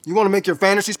You want to make your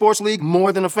fantasy sports league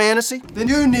more than a fantasy? Then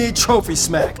you need Trophy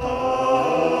Smack.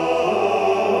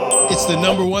 It's the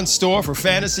 #1 store for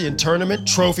fantasy and tournament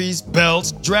trophies,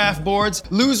 belts, draft boards,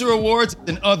 loser awards,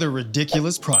 and other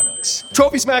ridiculous products.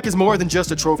 Trophy Smack is more than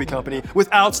just a trophy company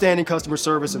with outstanding customer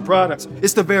service and products.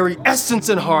 It's the very essence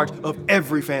and heart of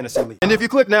every fantasy league. And if you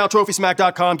click now,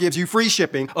 TrophySmack.com gives you free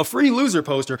shipping, a free loser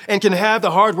poster, and can have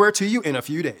the hardware to you in a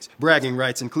few days. Bragging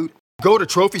rights included. Go to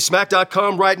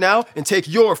TrophySmack.com right now and take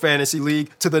your fantasy league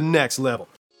to the next level.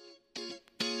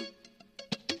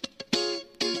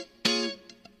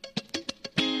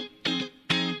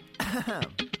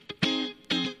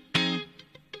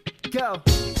 Go.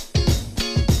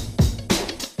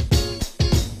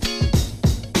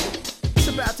 It's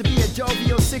about to be a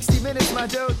jovial 60 minutes, my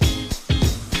dude.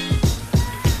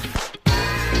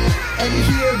 And you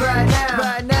hear right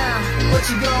now, what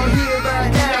you gonna hear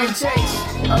right now? Taste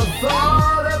of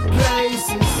all the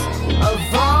places,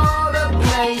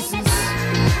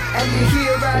 and you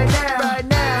hear right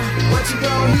now, what you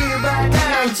gonna hear right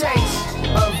now? Taste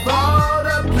of all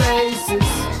the places,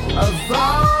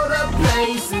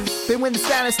 Been win this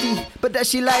dynasty, but does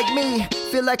she like me?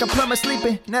 Feel like a plumber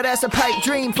sleeping, now that's a pipe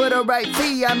dream. For the right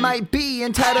fee, I might be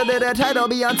entitled to the title.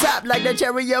 Be on top like the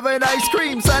cherry of an ice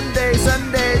cream. Sundays,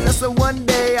 that's the one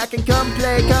day I can come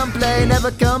play,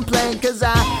 never complain. Cause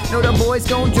I know the boys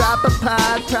gon' drop a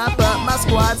pod, prop up my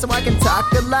squad so I can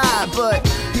talk a lot. But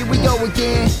here we go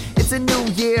again, it's a new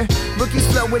year, rookies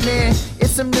flowing in,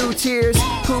 it's some new tears.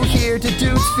 Who here to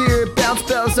dudes fear, bounce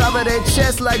bells over their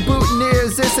chest like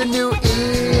boutonnieres. It's a new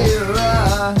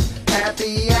era,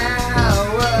 happy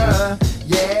hour,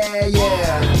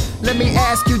 yeah. Let me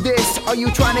ask you this, are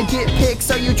you trying to get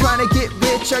picks? Are you trying to get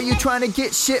rich? Are you trying to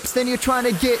get ships? Then you're trying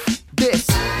to get this.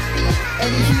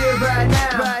 And you hear right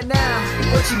now,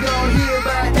 what you gonna hear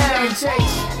right now? Taste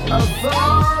of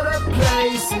all the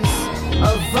places,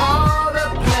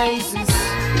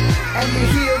 and you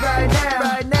hear right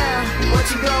now, what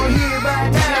you gonna hear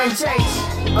right now? Taste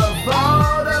of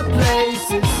all the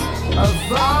places.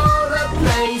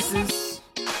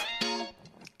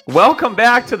 Welcome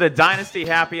back to the Dynasty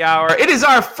Happy Hour. It is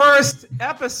our first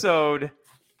episode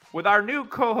with our new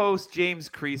co-host, James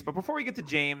Crease. But before we get to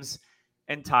James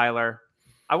and Tyler,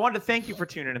 I wanted to thank you for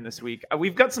tuning in this week.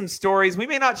 We've got some stories. We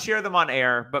may not share them on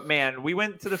air, but man, we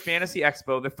went to the Fantasy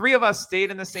Expo. The three of us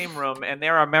stayed in the same room, and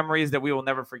there are memories that we will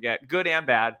never forget, good and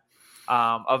bad,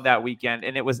 of that weekend.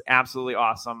 And it was absolutely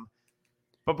awesome.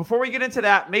 But before we get into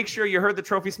that, make sure you heard the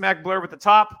Trophy Smack blurb at the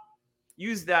top.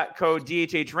 Use that code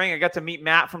DHHRing. I got to meet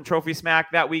Matt from Trophy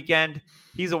Smack that weekend.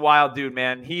 He's a wild dude,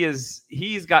 man. He's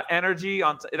got energy.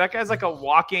 That guy's like a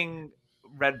walking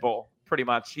Red Bull, pretty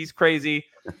much. He's crazy.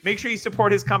 Make sure you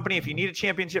support his company. If you need a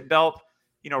championship belt,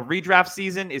 redraft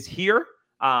season is here.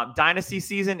 Dynasty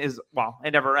season is,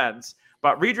 it never ends.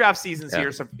 But redraft season's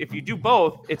here. So if you do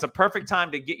both, it's a perfect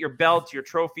time to get your belt, your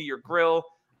trophy, your grill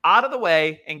out of the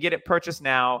way and get it purchased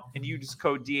now. And you just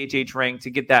code DHHRing to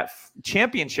get that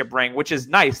championship ring, which is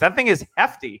nice. That thing is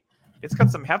hefty. It's got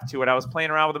some heft to it. I was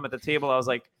playing around with them at the table. I was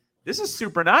like, this is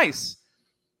super nice.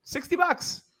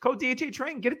 $60. Code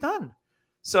DHHRing. Get it done.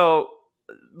 So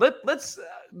let's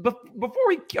before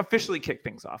we officially kick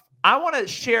things off, I want to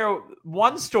share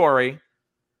one story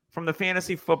from the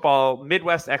Fantasy Football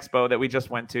Midwest Expo that we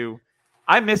just went to.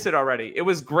 I miss it already. It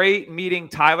was great meeting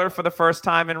Tyler for the first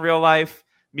time in real life,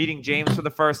 meeting James for the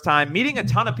first time, meeting a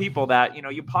ton of people that,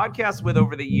 you podcast with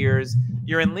over the years.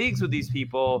 You're in leagues with these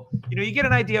people. You get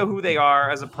an idea who they are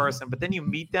as a person, but then you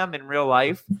meet them in real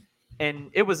life, and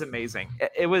it was amazing.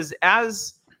 It was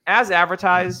as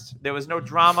advertised. There was no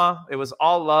drama. It was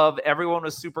all love. Everyone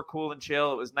was super cool and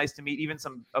chill. It was nice to meet even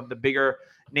some of the bigger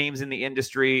names in the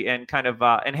industry and kind of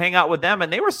and hang out with them.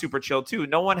 And they were super chill too.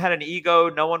 No one had an ego.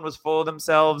 No one was full of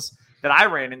themselves that I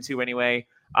ran into anyway.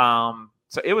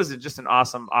 So it was just an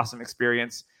awesome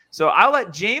experience. So I'll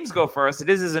let James go first. It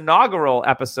is his inaugural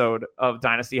episode of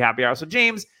Dynasty Happy Hour. So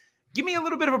James, give me a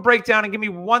little bit of a breakdown and give me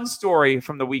one story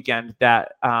from the weekend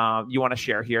that you want to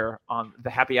share here on the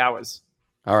Happy Hours.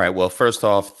 All right. Well, first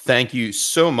off, thank you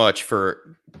so much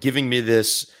for giving me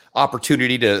this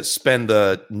opportunity to spend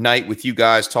the night with you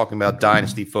guys talking about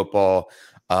Dynasty football.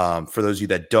 For those of you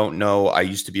that don't know, I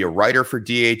used to be a writer for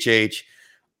DHH.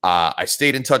 I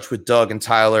stayed in touch with Doug and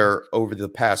Tyler over the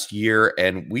past year,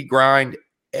 and we grind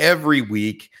every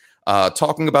week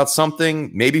talking about something,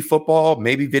 maybe football,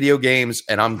 maybe video games,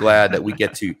 and I'm glad that we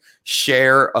get to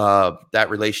share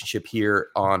that relationship here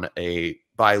on a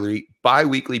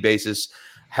bi-weekly basis.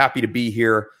 Happy to be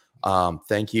here.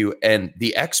 Thank you. And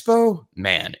the expo,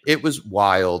 man, it was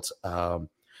wild.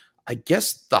 I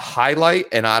guess the highlight,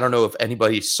 and I don't know if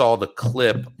anybody saw the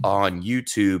clip on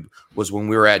YouTube, was when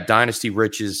we were at Dynasty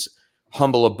Rich's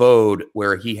humble abode,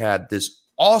 where he had this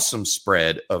awesome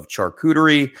spread of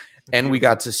charcuterie, and we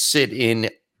got to sit in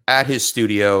at his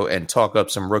studio and talk up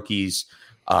some rookies.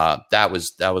 That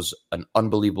was an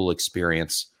unbelievable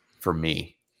experience for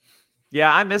me.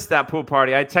 Yeah, I missed that pool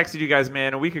party. I texted you guys,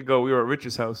 man, a week ago. We were at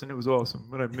Rich's house, and it was awesome,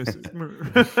 but I missed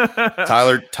it.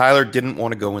 Tyler didn't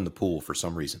want to go in the pool for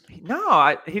some reason. No,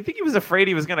 I think he was afraid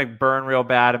he was going to burn real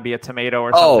bad and be a tomato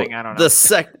or something. I don't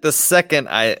know. The second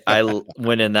I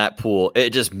went in that pool,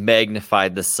 it just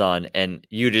magnified the sun, and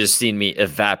you just seen me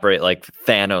evaporate like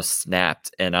Thanos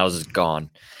snapped, and I was just gone.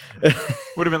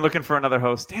 Would have been looking for another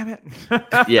host. Damn it.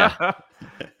 Yeah.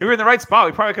 We were in the right spot.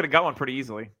 We probably could have got one pretty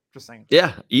easily. Just saying.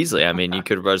 Yeah, easily. I mean, you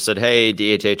could have said, "Hey,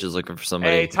 DHH is looking for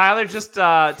somebody." Hey, Tyler just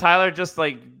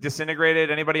like disintegrated.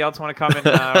 Anybody else want to come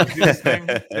and do this thing?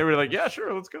 They were like, "Yeah,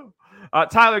 sure, let's go."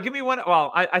 Tyler, give me one.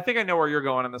 Well, I think I know where you're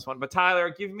going on this one, but Tyler,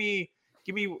 give me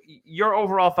your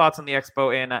overall thoughts on the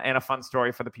expo and a fun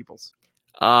story for the peoples.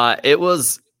 It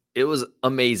was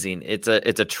amazing. It's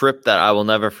a trip that I will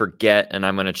never forget, and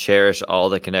I'm going to cherish all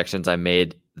the connections I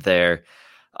made there.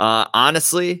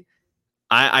 Honestly,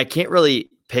 I can't really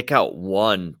pick out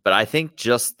one, but I think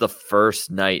just the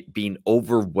first night being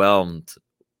overwhelmed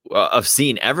of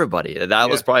seeing everybody, that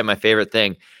was probably my favorite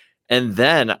thing. And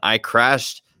then I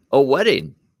crashed a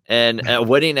wedding and a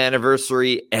wedding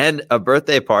anniversary and a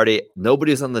birthday party.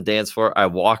 Nobody's on the dance floor. I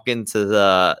walk into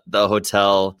the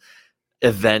hotel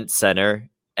event center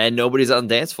and nobody's on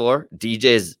the dance floor.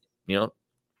 DJ's,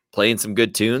 playing some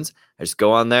good tunes. I just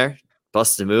go on there,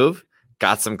 bust a move,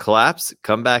 got some claps,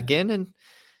 come back in and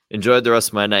enjoyed the rest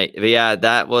of my night. But yeah,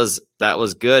 that was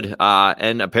good.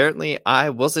 And apparently I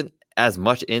wasn't as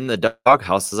much in the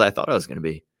doghouse as I thought I was going to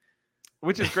be.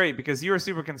 Which is great because you were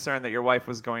super concerned that your wife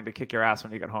was going to kick your ass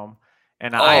when you got home.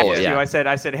 And I asked you,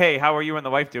 I said, hey, how are you and the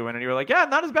wife doing? And you were like, yeah,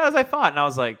 not as bad as I thought. And I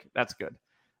was like, that's good.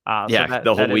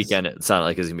 The whole weekend, it sounded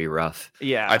like it was going to be rough.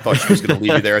 Yeah. I thought she was going to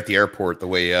leave you there at the airport the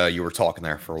way you were talking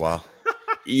there for a while.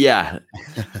 Yeah.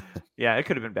 Yeah, it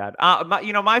could have been bad.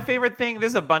 My favorite thing,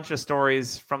 there's a bunch of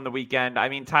stories from the weekend. I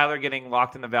mean, Tyler getting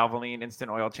locked in the Valvoline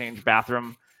instant oil change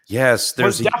bathroom. Yes,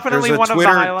 there's definitely one of the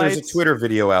highlights. There's a Twitter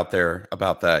video out there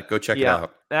about that. Go check it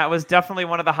out. That was definitely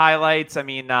one of the highlights. I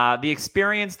mean, the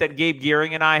experience that Gabe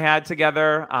Gearing and I had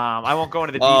together. I won't go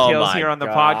into the details here on the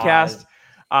podcast.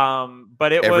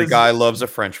 But every guy loves a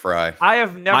French fry. I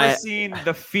have never seen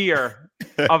the fear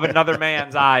of another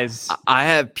man's eyes. I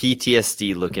have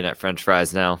PTSD looking at French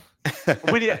fries now.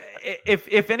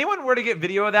 If anyone were to get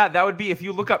video of that would be if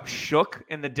you look up shook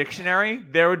in the dictionary,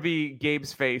 there would be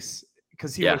Gabe's face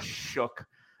because he was shook.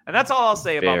 And that's all I'll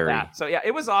say about that. So yeah,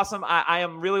 it was awesome. I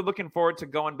am really looking forward to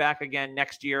going back again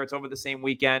next year. It's over the same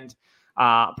weekend.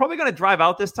 Probably going to drive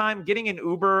out this time. Getting an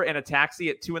Uber and a taxi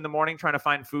at 2 a.m. trying to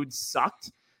find food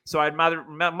sucked. So I'd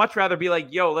much rather be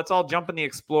like, yo, let's all jump in the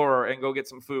Explorer and go get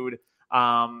some food.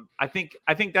 I think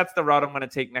that's the route I'm going to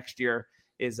take next year.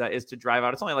 Is to drive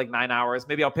out. It's only like 9 hours.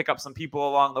 Maybe I'll pick up some people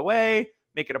along the way,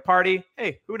 make it a party.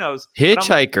 Hey, who knows?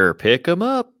 Hitchhiker, pick them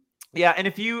up. Yeah, and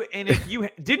if you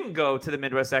didn't go to the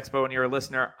Midwest Expo and you're a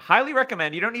listener, highly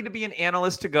recommend. You don't need to be an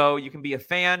analyst to go. You can be a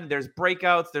fan. There's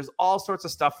breakouts. There's all sorts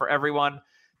of stuff for everyone.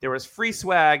 There was free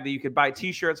swag that you could buy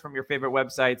T-shirts from your favorite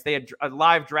websites. They had a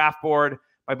live draft board.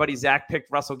 My buddy Zach picked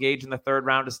Russell Gage in the 3rd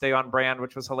round to stay on brand,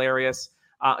 which was hilarious.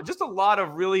 Just a lot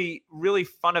of really, really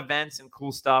fun events and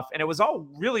cool stuff. And it was all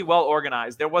really well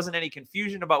organized. There wasn't any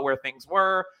confusion about where things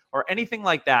were or anything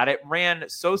like that. It ran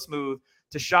so smooth.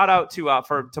 To shout out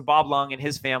to Bob Lung and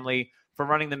his family for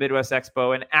running the Midwest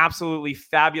Expo. An absolutely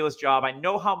fabulous job. I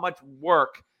know how much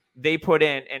work they put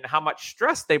in and how much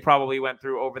stress they probably went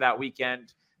through over that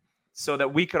weekend so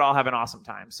that we could all have an awesome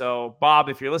time. So Bob,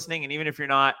 if you're listening, and even if you're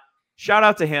not, shout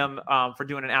out to him for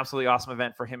doing an absolutely awesome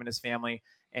event for him and his family.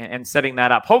 And setting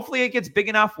that up. Hopefully it gets big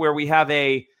enough where we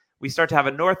start to have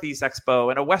a Northeast Expo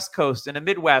and a West Coast and a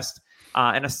Midwest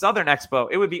and a Southern Expo.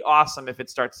 It would be awesome if it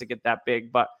starts to get that big,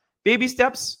 but baby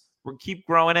steps, we'll keep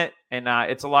growing it. And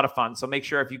it's a lot of fun. So make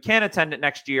sure if you can attend it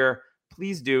next year,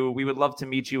 please do. We would love to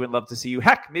meet you and love to see you.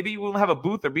 Heck, maybe we'll have a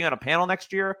booth or be on a panel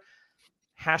next year.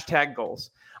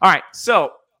 #goals. All right.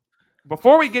 So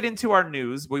before we get into our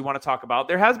news, we want to talk about,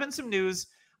 there has been some news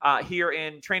here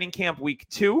in training camp week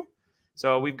 2.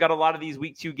 So we've got a lot of these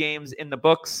week 2 games in the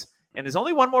books, and there's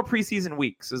only one more preseason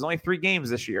week. So there's only 3 games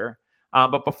this year.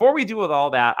 But before we do with all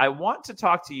that, I want to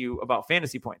talk to you about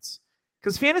Fantasy Points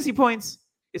because Fantasy Points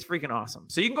is freaking awesome.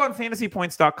 So you can go on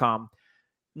fantasypoints.com.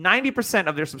 90%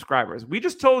 of their subscribers, we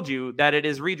just told you that it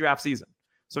is redraft season.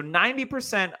 So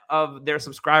 90% of their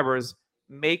subscribers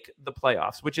make the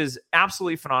playoffs, which is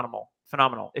absolutely phenomenal.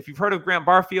 If you've heard of Graham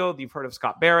Barfield, you've heard of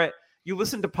Scott Barrett, you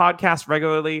listen to podcasts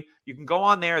regularly, you can go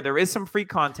on there. There is some free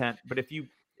content, but if you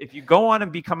go on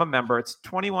and become a member, it's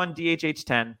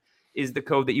 21DHH10 is the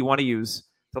code that you want to use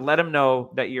to let them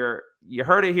know that you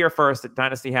heard it here first at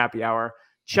Dynasty Happy Hour.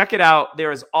 Check it out.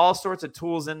 There is all sorts of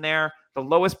tools in there, the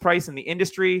lowest price in the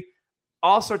industry,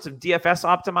 all sorts of DFS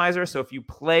optimizer. So if you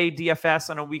play DFS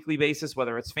on a weekly basis,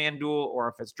 whether it's FanDuel or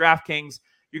if it's DraftKings,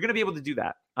 you're going to be able to do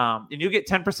that. And you get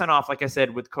 10% off, like I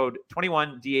said, with code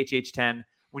 21DHH10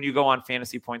 when you go on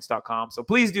fantasypoints.com. So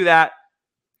please do that.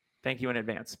 Thank you in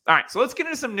advance. All right, so let's get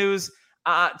into some news.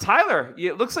 Tyler,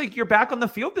 it looks like you're back on the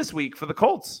field this week for the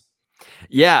Colts.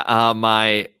 Yeah,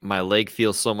 my leg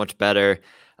feels so much better.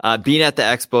 Being at the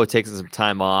expo, taking some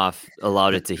time off,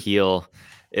 allowed it to heal.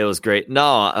 It was great.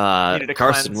 No,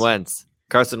 Carson Wentz.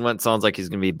 Carson Wentz sounds like he's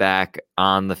going to be back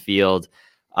on the field.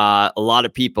 A lot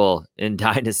of people in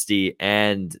Dynasty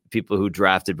and people who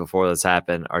drafted before this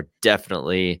happened are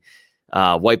definitely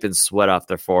wiping sweat off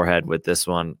their forehead with this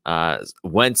one.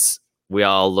 Wentz, we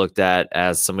all looked at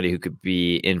as somebody who could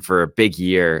be in for a big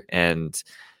year, and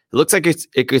it looks like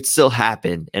it could still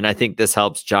happen. And I think this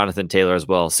helps Jonathan Taylor as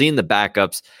well. Seeing the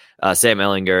backups, Sam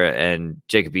Ehlinger and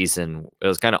Jacob Eason, it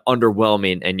was kind of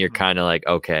underwhelming, and you're kind of like,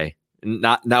 okay,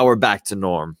 now we're back to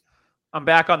norm. I'm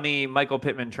back on the Michael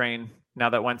Pittman train now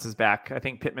that Wentz is back. I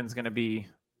think Pittman's going to be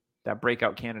that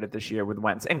breakout candidate this year with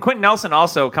Wentz. And Quentin Nelson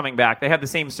also coming back. They have the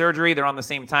same surgery. They're on the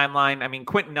same timeline. I mean,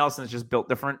 Quentin Nelson's just built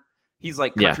different. He's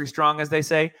like country strong, as they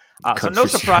say. So no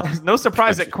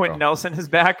surprise that Quentin Nelson is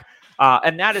back.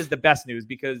 And that is the best news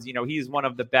because, he's one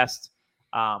of the best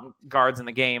guards in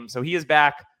the game. So he is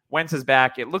back. Wentz is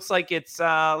back. It looks like it's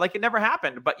like it never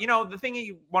happened. But, the thing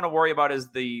you want to worry about is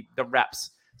the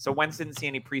reps. So Wentz didn't see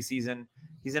any preseason.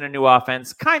 He's in a new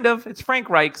offense. Kind of. It's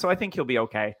Frank Reich, so I think he'll be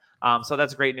okay. So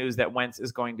that's great news that Wentz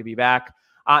is going to be back.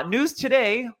 News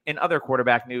today in other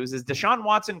quarterback news is Deshaun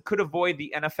Watson could avoid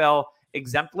the NFL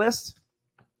exempt list,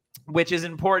 which is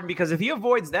important because if he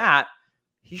avoids that,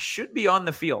 he should be on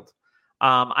the field.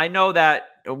 I know that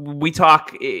we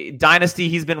talk Dynasty.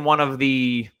 He's been one of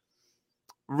the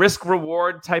risk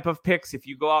reward type of picks. If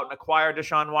you go out and acquire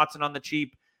Deshaun Watson on the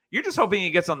cheap, you're just hoping he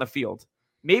gets on the field.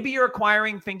 Maybe you're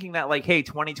acquiring thinking that like, hey,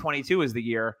 2022 is the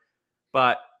year,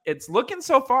 but it's looking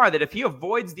so far that if he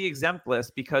avoids the exempt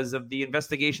list because of the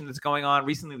investigation that's going on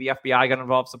recently, the FBI got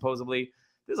involved supposedly.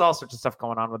 There's all sorts of stuff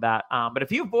going on with that. But if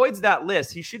he avoids that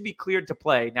list, he should be cleared to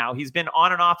play. Now, he's been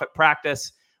on and off at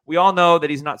practice. We all know that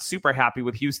he's not super happy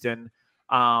with Houston.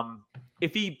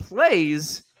 If he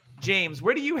plays, James,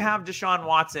 where do you have Deshaun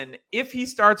Watson if he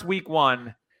starts week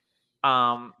one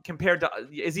compared to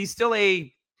 – is he still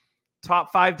a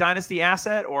top 5 dynasty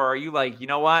asset, or are you like, you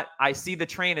know what? I see the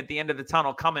train at the end of the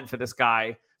tunnel coming for this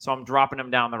guy, so I'm dropping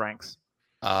him down the ranks.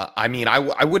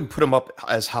 I wouldn't put him up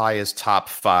as high as top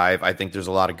 5. I think there's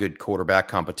a lot of good quarterback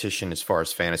competition as far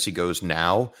as fantasy goes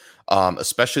now,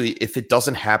 especially if it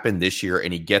doesn't happen this year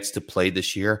and he gets to play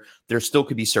this year. There still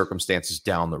could be circumstances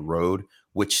down the road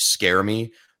which scare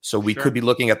me. So we could be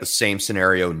looking at the same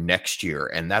scenario next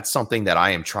year, and that's something that I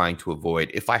am trying to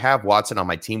avoid. If I have Watson on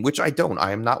my team, which I don't,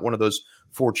 I am not one of those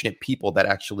fortunate people that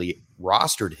actually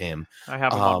rostered him. I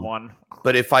have him on one.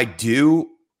 But if I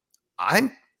do,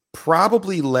 I'm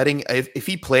probably letting, if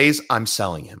he plays, I'm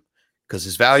selling him because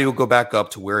his value will go back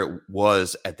up to where it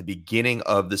was at the beginning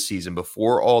of the season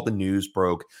before all the news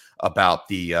broke about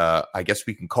the, I guess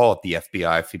we can call it the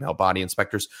FBI, female body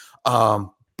inspectors.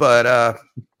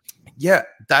 Yeah,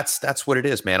 that's what it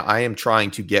is, man. I am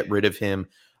trying to get rid of him.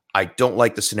 I don't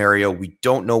like the scenario. We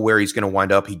don't know where he's going to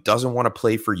wind up. He doesn't want to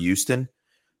play for Houston.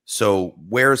 So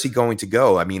where is he going to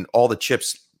go? I mean, all the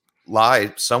chips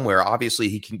lie somewhere. Obviously,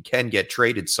 he can get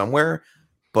traded somewhere,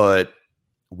 but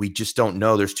we just don't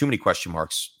know. There's too many question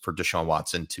marks for Deshaun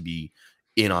Watson to be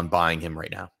in on buying him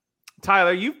right now.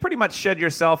 Tyler, you've pretty much shed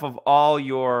yourself of all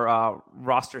your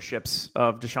rosterships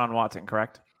of Deshaun Watson,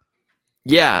 correct?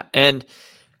 Yeah, and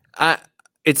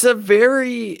it's a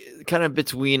very kind of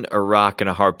between a rock and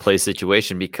a hard place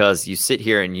situation because you sit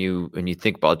here and you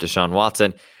think about Deshaun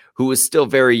Watson, who is still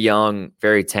very young,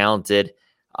 very talented.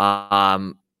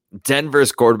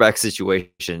 Denver's quarterback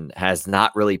situation has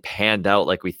not really panned out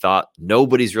like we thought.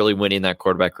 Nobody's really winning that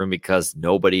quarterback room because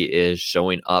nobody is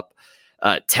showing up.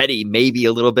 Teddy, maybe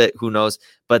a little bit, who knows?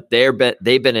 But they've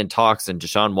been in talks, and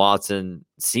Deshaun Watson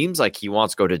seems like he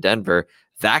wants to go to Denver.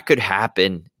 That could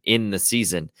happen in the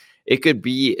season. It could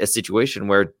be a situation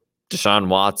where Deshaun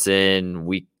Watson,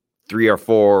 week 3 or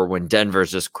 4, when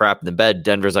Denver's just crap in the bed,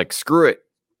 Denver's like, screw it.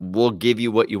 We'll give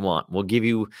you what you want. We'll give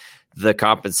you the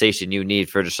compensation you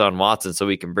need for Deshaun Watson so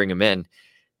we can bring him in.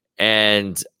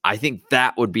 And I think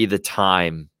that would be the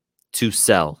time to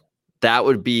sell. That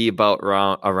would be about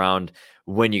around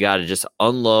when you got to just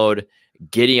unload,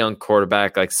 get a young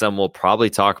quarterback, like some will probably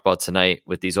talk about tonight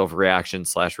with these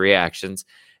overreactions/reactions.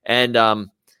 And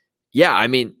yeah, I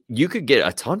mean, you could get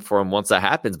a ton for him once that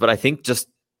happens, but I think just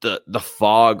the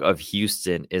fog of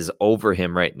Houston is over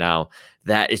him right now,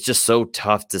 that it's just so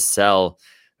tough to sell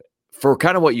for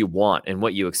kind of what you want and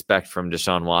what you expect from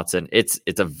Deshaun Watson. It's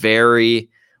a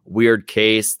very weird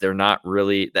case. They're not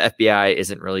really, the FBI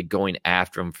isn't really going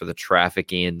after him for the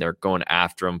trafficking. They're going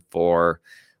after him for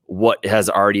what has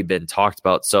already been talked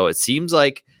about. So it seems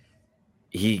like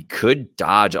he could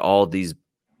dodge all these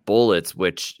bullets,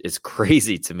 which is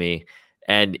crazy to me.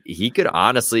 And he could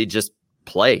honestly just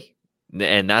play.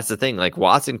 And that's the thing. Like,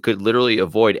 Watson could literally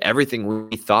avoid everything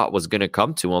we thought was going to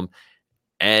come to him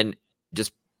and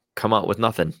just come out with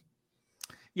nothing.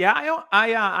 Yeah,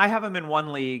 I have him in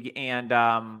one league, and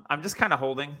I'm just kind of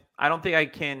holding. I don't think I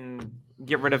can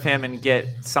get rid of him and get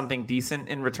something decent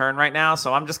in return right now.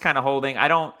 So I'm just kind of holding.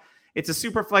 It's a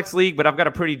super flex league, but I've got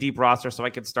a pretty deep roster, so I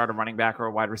could start a running back or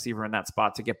a wide receiver in that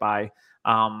spot to get by.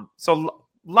 So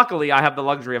luckily I have the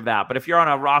luxury of that. But if you're on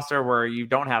a roster where you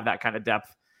don't have that kind of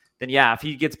depth, then yeah, if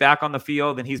he gets back on the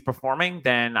field and he's performing,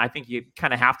 then I think you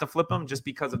kind of have to flip him just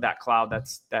because of that cloud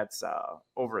that's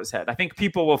over his head. I think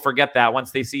people will forget that once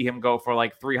they see him go for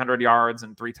like 300 yards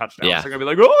and 3 touchdowns. Yeah. They're going to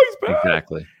be like, oh, he's back.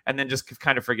 Exactly. And then just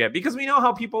kind of forget, because we know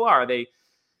how people are. They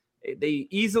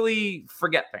easily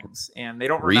forget things and they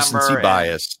don't remember. Recency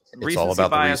bias. It's recency all about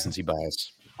bias the recency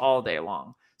bias. all day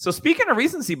long. So speaking of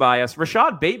recency bias,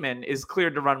 Rashad Bateman is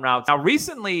cleared to run routes. Now,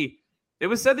 recently, it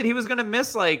was said that he was going to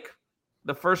miss like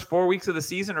the first 4 weeks of the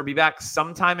season or be back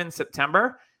sometime in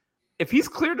September. If he's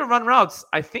cleared to run routes,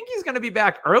 I think he's going to be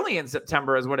back early in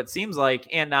September is what it seems like.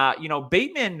 And,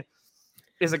 Bateman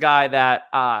is a guy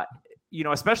that,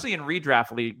 especially in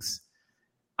redraft leagues,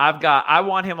 I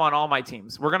want him on all my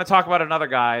teams. We're going to talk about another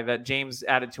guy that James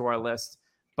added to our list,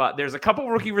 but there's a couple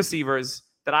rookie receivers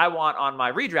that I want on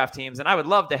my redraft teams, and I would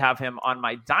love to have him on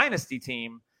my dynasty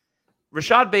team.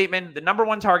 Rashad Bateman, the number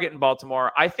one target in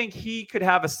Baltimore, I think he could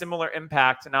have a similar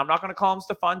impact. Now, I'm not going to call him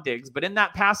Stephon Diggs, but in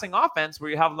that passing offense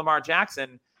where you have Lamar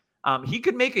Jackson, he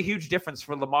could make a huge difference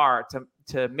for Lamar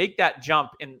to make that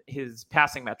jump in his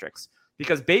passing metrics,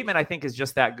 because Bateman, I think, is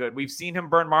just that good. We've seen him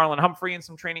burn Marlon Humphrey in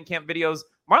some training camp videos.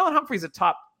 Marlon Humphrey's a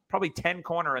top probably 10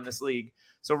 corner in this league.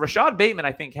 So Rashad Bateman,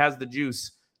 I think, has the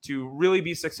juice to really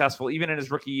be successful even in his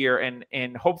rookie year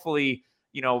and hopefully,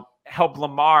 help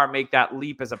Lamar make that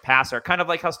leap as a passer, kind of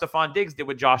like how Stephon Diggs did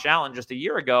with Josh Allen just a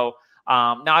year ago.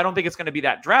 Now, I don't think it's going to be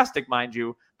that drastic, mind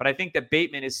you, but I think that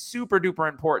Bateman is super duper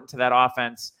important to that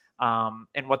offense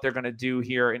and what they're going to do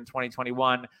here in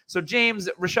 2021. So, James,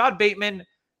 Rashad Bateman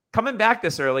coming back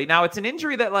this early. Now, it's an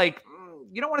injury that,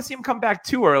 you don't want to see him come back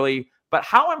too early, but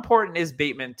how important is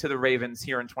Bateman to the Ravens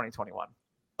here in 2021?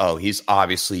 Oh, he's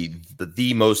obviously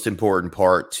the most important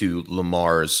part to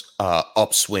Lamar's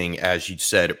upswing, as you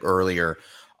said earlier.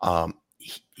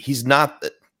 He's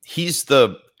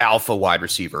the alpha wide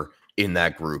receiver in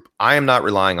that group. I am not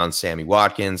relying on Sammy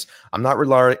Watkins. I'm not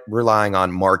relying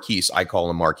on Marquise. I call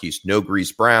him Marquise No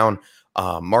Grease Brown.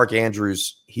 Mark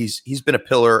Andrews, he's been a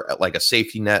pillar, like a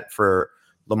safety net for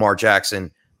Lamar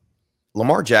Jackson.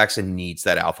 Lamar Jackson needs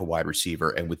that alpha wide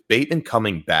receiver. And with Bateman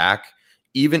coming back,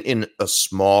 even in a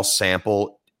small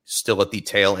sample, still at the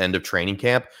tail end of training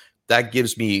camp, that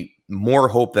gives me more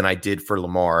hope than I did for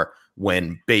Lamar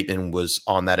when Bateman was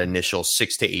on that initial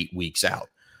 6 to 8 weeks out.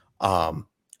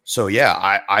 So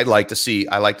yeah, I like to see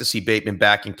Bateman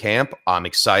back in camp. I'm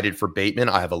excited for Bateman.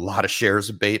 I have a lot of shares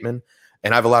of Bateman,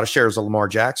 and I have a lot of shares of Lamar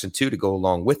Jackson too to go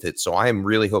along with it. So I am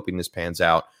really hoping this pans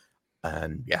out.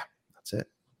 And yeah, that's it.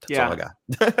 That's all I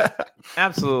got.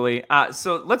 Absolutely.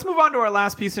 So let's move on to our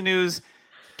last piece of news.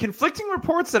 Conflicting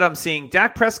reports that I'm seeing.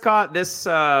 Dak Prescott, this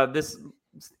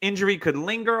injury could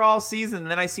linger all season. And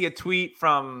then I see a tweet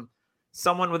from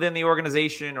someone within the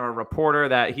organization or a reporter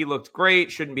that he looked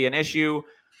great, shouldn't be an issue.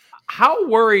 How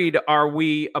worried are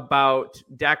we about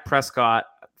Dak Prescott?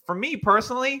 For me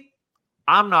personally,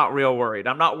 I'm not real worried.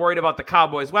 I'm not worried about the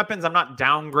Cowboys' weapons. I'm not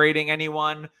downgrading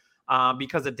anyone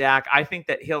because of Dak. I think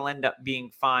that he'll end up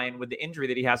being fine with the injury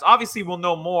that he has. Obviously, we'll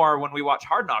know more when we watch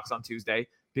Hard Knocks on Tuesday,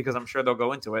 because I'm sure they'll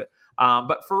go into it.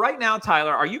 But for right now,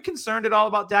 Tyler, are you concerned at all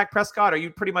about Dak Prescott? Are you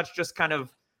pretty much just kind of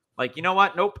like, you know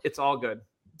what? Nope, it's all good.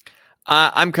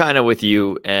 I'm kind of with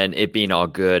you and it being all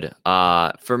good.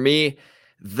 For me,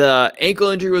 the ankle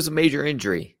injury was a major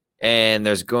injury, and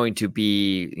there's going to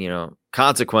be,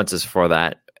 consequences for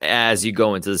that as you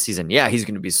go into the season. Yeah, he's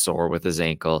going to be sore with his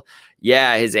ankle.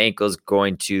 Yeah, his ankle is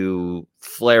going to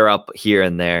flare up here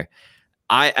and there.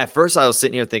 At first I was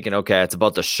sitting here thinking, okay, it's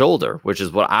about the shoulder, which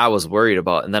is what I was worried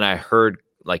about. And then I heard,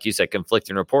 like you said,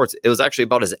 conflicting reports. It was actually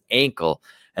about his ankle.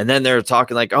 And then they're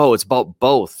talking like, oh, it's about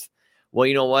both. Well,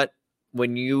 you know what?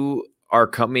 When you are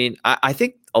coming, I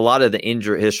think a lot of the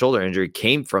injury, his shoulder injury,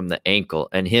 came from the ankle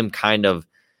and him kind of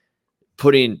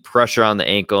putting pressure on the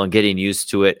ankle and getting used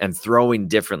to it and throwing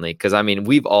differently. Because I mean,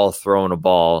 we've all thrown a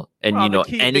ball, and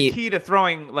the key to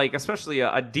throwing, like especially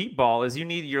a deep ball, is you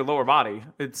need your lower body.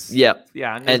 It's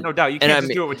and there's no doubt you can't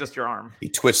just do it with just your arm. He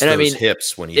twists those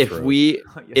hips when he throws.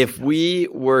 If we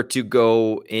were to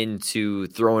go into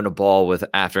throwing a ball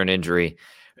after an injury,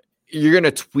 you're going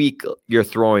to tweak your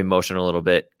throwing motion a little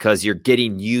bit because you're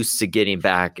getting used to getting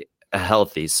back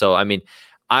healthy. So, I mean,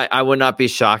 I would not be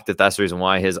shocked if that's the reason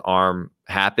why his arm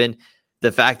happened.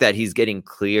 The fact that he's getting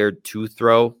cleared to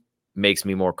throw makes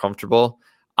me more comfortable.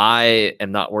 I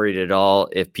am not worried at all.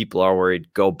 If people are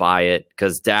worried, go buy it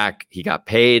because Dak, he got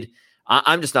paid.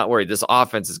 I'm just not worried. This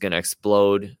offense is going to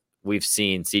explode. We've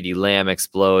seen CeeDee Lamb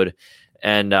explode.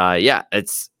 And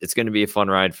it's going to be a fun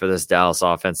ride for this Dallas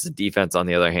offense. The defense, on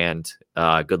the other hand,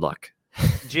 good luck.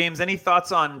 James, any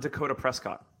thoughts on Dakota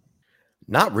Prescott?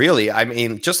 Not really. I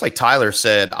mean, just like Tyler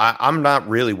said, I'm not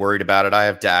really worried about it. I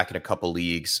have Dak in a couple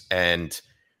leagues. And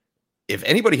if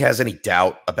anybody has any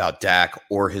doubt about Dak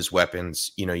or his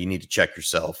weapons, you need to check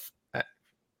yourself.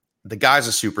 The guy's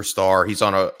a superstar. He's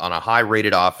on a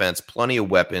high-rated offense, plenty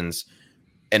of weapons.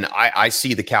 And I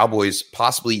see the Cowboys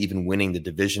possibly even winning the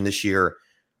division this year.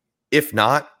 If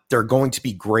not, they're going to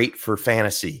be great for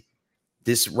fantasy.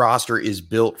 This roster is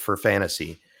built for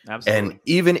fantasy. Absolutely. And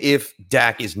even if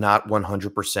Dak is not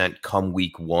 100% come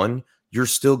week 1, you're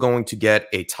still going to get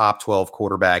a top 12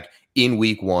 quarterback in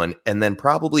week 1 and then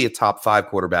probably a top 5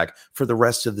 quarterback for the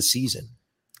rest of the season.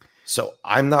 So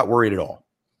I'm not worried at all.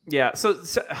 Yeah. So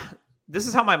this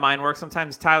is how my mind works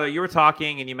sometimes. Tyler, you were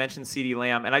talking and you mentioned CeeDee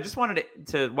Lamb. And I just wanted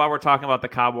to, while we're talking about the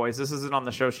Cowboys, this isn't on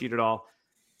the show sheet at all,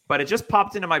 but it just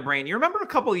popped into my brain. You remember a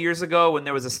couple of years ago when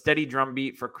there was a steady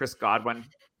drumbeat for Chris Godwin?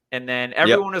 And then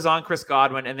everyone was on Chris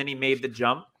Godwin, and then he made the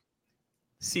jump.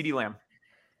 CeeDee Lamb.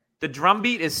 The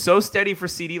drumbeat is so steady for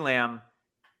CeeDee Lamb.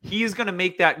 He is going to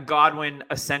make that Godwin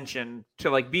ascension to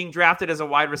like being drafted as a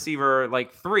wide receiver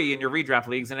 3 in your redraft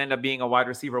leagues and end up being a wide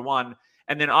receiver 1.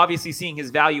 And then obviously seeing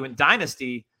his value in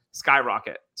Dynasty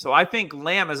skyrocket. So I think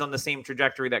Lamb is on the same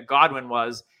trajectory that Godwin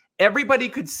was. Everybody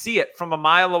could see it from a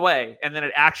mile away, and then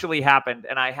it actually happened.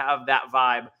 And I have that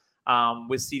vibe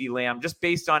with CeeDee Lamb, just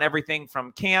based on everything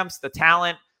from camps, the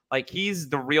talent, like he's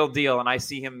the real deal. And I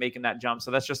see him making that jump.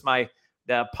 So that's just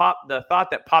the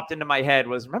thought that popped into my head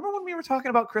was, remember when we were talking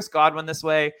about Chris Godwin this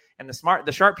way and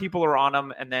the sharp people are on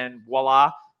him, and then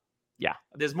voila. Yeah.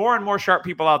 There's more and more sharp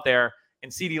people out there,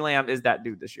 and CeeDee Lamb is that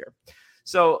dude this year.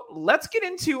 So let's get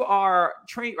into our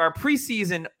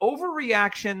preseason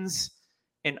overreactions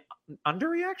and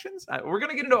underreactions. We're going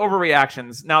to get into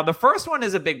overreactions. Now, the first one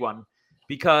is a big one,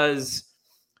 because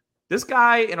this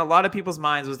guy, in a lot of people's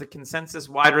minds, was the consensus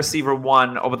wide receiver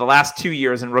 1 over the last 2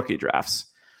 years in rookie drafts.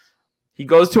 He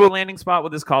goes to a landing spot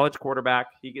with his college quarterback.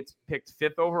 He gets picked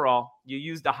 5th overall. You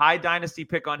used a high dynasty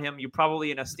pick on him. You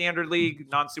probably, in a standard league,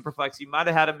 non-superflex, you might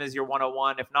have had him as your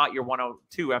 101, if not your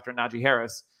 102 after Najee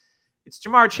Harris. It's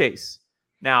Ja'Marr Chase.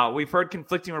 Now, we've heard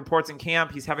conflicting reports in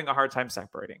camp. He's having a hard time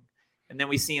separating. And then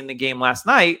we see in the game last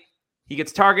night, he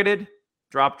gets targeted,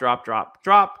 drop.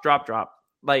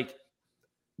 Like,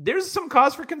 there's some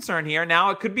cause for concern here. Now,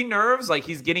 it could be nerves. Like,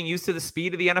 he's getting used to the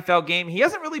speed of the NFL game. He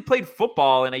hasn't really played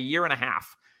football in a year and a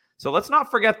half. So let's not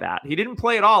forget that. He didn't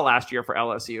play at all last year for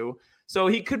LSU. So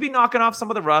he could be knocking off some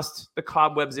of the rust, the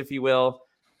cobwebs, if you will.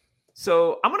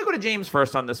 So I'm going to go to James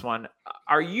first on this one.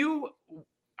 Are you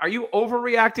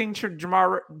overreacting to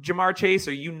Ja'Marr Chase?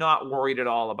 Or are you not worried at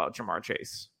all about Ja'Marr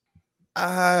Chase?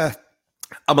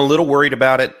 I'm a little worried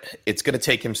about it. It's going to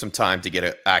take him some time to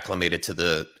get acclimated to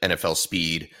the NFL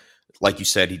speed. Like you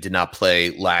said, he did not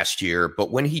play last year,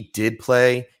 but when he did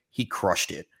play, he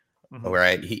crushed it. Mm-hmm. All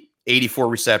right. 84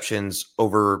 receptions,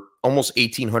 over almost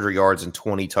 1,800 yards and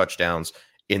 20 touchdowns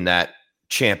in that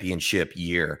championship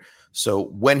year. So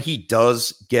when he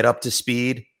does get up to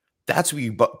speed, that's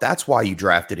why you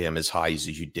drafted him as high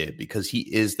as you did, because he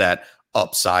is that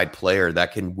upside player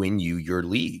that can win you your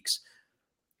leagues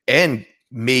and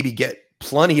maybe get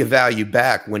plenty of value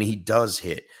back when he does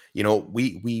hit.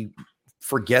 We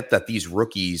forget that these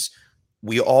rookies,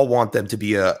 we all want them to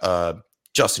be a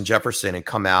Justin Jefferson and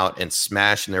come out and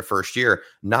smash in their first year.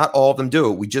 Not all of them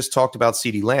do it. We just talked about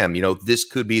CeeDee Lamb. This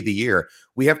could be the year.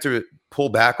 We have to pull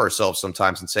back ourselves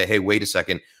sometimes and say, hey, wait a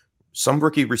second. Some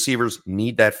rookie receivers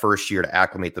need that first year to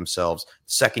acclimate themselves.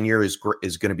 Second year is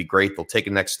going to be great. They'll take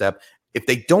a next step. If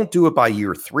they don't do it by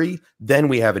year 3, then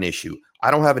we have an issue.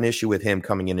 I don't have an issue with him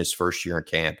coming in his first year in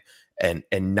camp and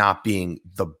not being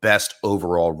the best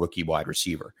overall rookie wide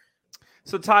receiver.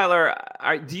 So, Tyler,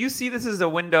 do you see this as a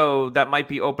window that might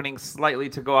be opening slightly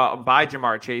to go out and buy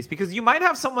Ja'Marr Chase? Because you might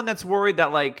have someone that's worried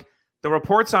that, like, the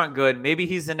reports aren't good. Maybe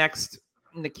he's the next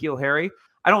N'Keal Harry.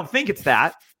 I don't think it's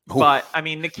that. Ooh. But, I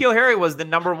mean, N'Keal Harry was the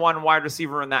number 1 wide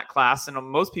receiver in that class and on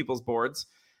most people's boards.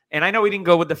 And I know he didn't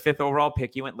go with the 5th overall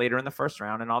pick. He went later in the first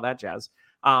round and all that jazz.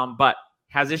 But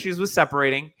has issues with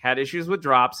separating, had issues with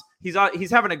drops.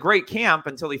 He's having a great camp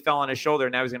until he fell on his shoulder.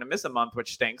 Now he's going to miss a month,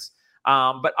 which stinks.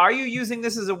 But are you using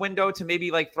this as a window to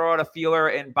maybe like throw out a feeler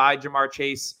and buy Ja'Marr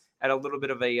Chase at a little bit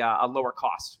of a lower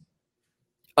cost?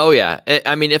 Oh, yeah.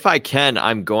 I mean, if I can,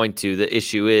 I'm going to. The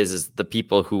issue is the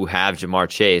people who have Ja'Marr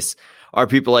Chase are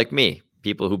people like me,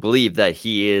 people who believe that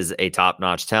he is a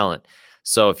top-notch talent.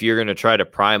 So if you're going to try to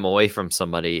pry him away from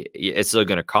somebody, it's still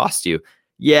going to cost you.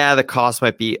 Yeah, the cost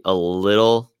might be a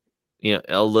little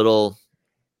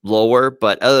lower,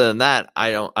 but other than that,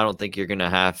 I don't think you're going to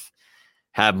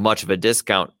have much of a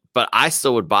discount. But I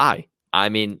still would buy. I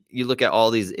mean, you look at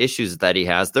all these issues that he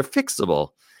has; they're fixable.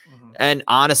 Mm-hmm. And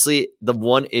honestly, the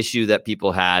one issue that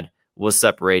people had was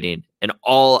separating. And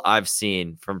all I've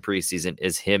seen from preseason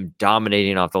is him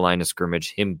dominating off the line of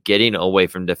scrimmage, him getting away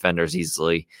from defenders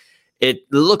easily. It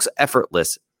looks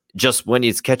effortless. Just when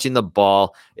he's catching the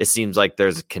ball, it seems like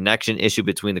there's a connection issue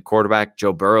between the quarterback.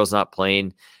 Joe Burrow's not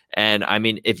playing. And I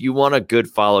mean, if you want a good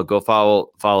follow, go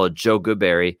follow Joe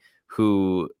Goodberry,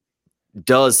 who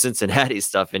does Cincinnati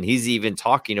stuff. And he's even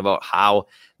talking about how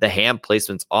the hand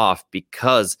placement's off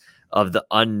because of the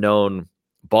unknown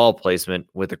ball placement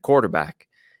with the quarterback.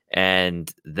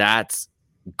 And that's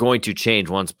going to change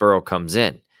once Burrow comes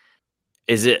in.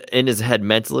 Is it in his head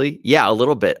mentally? Yeah, a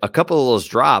little bit. A couple of those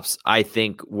drops, I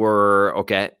think, were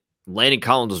okay. Landon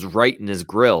Collins was right in his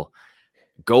grill.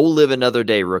 Go live another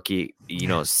day, rookie.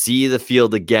 See the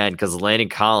field again, because Landon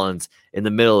Collins in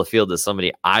the middle of the field is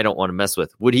somebody I don't want to mess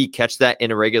with. Would he catch that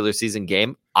in a regular season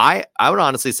game? I would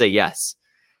honestly say yes.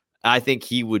 I think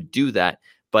he would do that,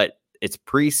 but it's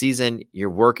preseason. You're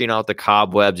working out the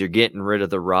cobwebs. You're getting rid of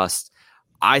the rust.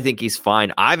 I think he's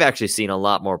fine. I've actually seen a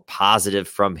lot more positive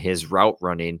from his route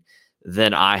running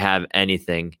than I have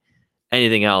anything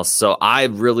else. So I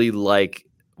really like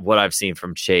what I've seen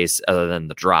from Chase other than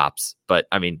the drops. But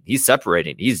I mean, he's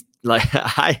separating. He's like,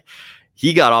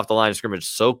 he got off the line of scrimmage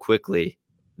so quickly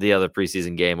the other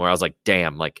preseason game where I was like,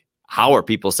 damn, like, how are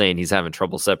people saying he's having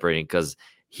trouble separating? Because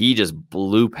he just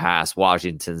blew past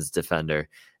Washington's defender.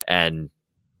 And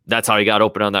that's how he got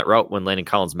open on that route when Landon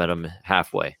Collins met him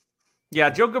halfway. Yeah,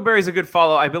 Joe Goodberry's a good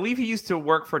follow. I believe he used to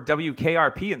work for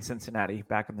WKRP in Cincinnati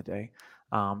back in the day,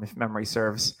 if memory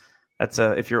serves. That's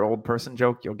a if you're an old person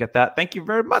joke, you'll get that. Thank you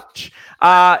very much.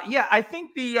 Yeah, I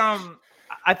think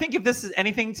I think if this is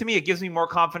anything to me, it gives me more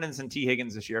confidence in T.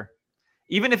 Higgins this year.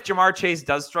 Even if Ja'Marr Chase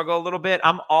does struggle a little bit,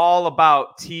 I'm all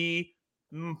about T.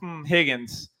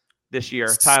 Higgins this year.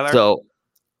 Tyler? So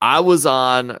I was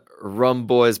on Rum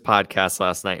Boys podcast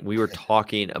last night. We were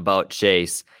talking about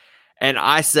Chase, and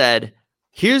I said,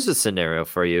 here's a scenario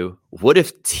for you. What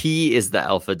if T is the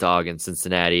alpha dog in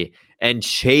Cincinnati and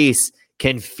Chase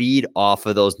can feed off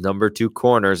of those number 2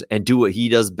 corners and do what he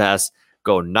does best,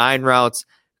 go 9 routes,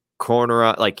 corner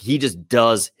out, like he just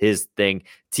does his thing.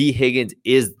 T. Higgins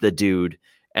is the dude.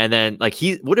 And then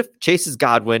what if Chase is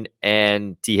Godwin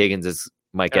and T. Higgins is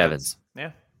Mike Evans?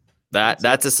 Yeah.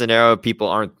 That's a scenario people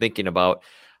aren't thinking about.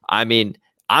 I mean,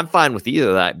 I'm fine with either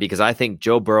of that because I think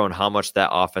Joe Burrow and how much that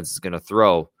offense is going to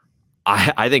throw,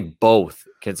 I think both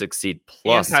can succeed.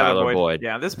 Plus Tyler Boyd.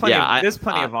 Yeah, there's plenty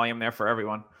of volume there for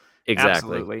everyone.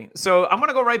 Exactly. Absolutely. So I'm going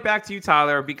to go right back to you,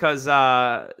 Tyler, because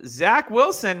Zach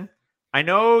Wilson, I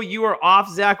know you were off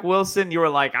Zach Wilson. You were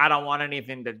like, I don't want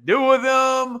anything to do with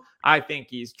him. I think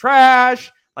he's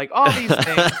trash. Like all these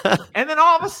things. And then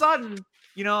all of a sudden,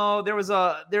 there's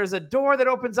a door that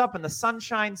opens up and the sun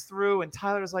shines through. And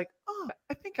Tyler's like, oh,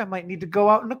 I think I might need to go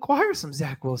out and acquire some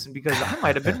Zach Wilson because I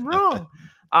might have been wrong.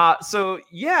 So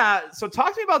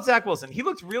talk to me about Zach Wilson. He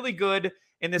looked really good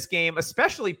in this game,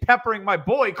 especially peppering my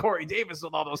boy Corey Davis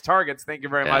with all those targets. Thank you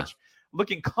very much.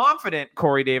 Looking confident,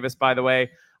 Corey Davis, by the way.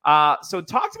 So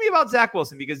talk to me about Zach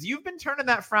Wilson because you've been turning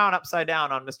that frown upside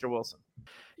down on Mr. Wilson.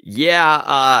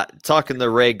 Yeah, talking to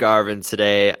Ray Garvin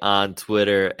today on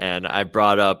Twitter, and I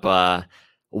brought up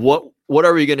what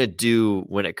are we gonna do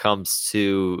when it comes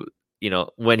to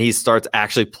when he starts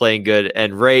actually playing good.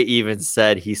 And Ray even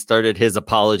said he started his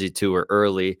apology tour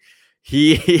early.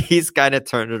 He's kind of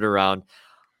turned it around.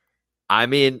 I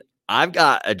mean, I've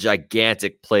got a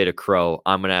gigantic plate of crow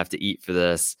I'm gonna have to eat for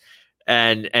this.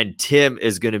 and Tim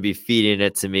is going to be feeding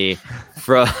it to me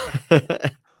from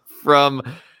from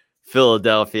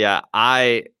Philadelphia.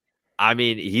 I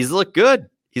mean, he's looked good.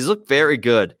 He's looked very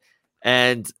good,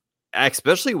 and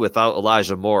especially without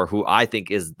Elijah Moore, who I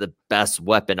think is the best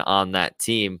weapon on that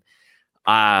team.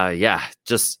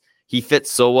 Just he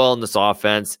fits so well in this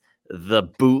offense. The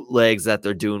bootlegs that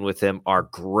they're doing with him are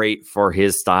great for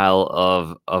his style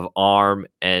of arm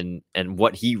and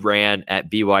what he ran at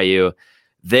BYU.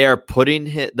 They are putting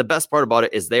him, the best part about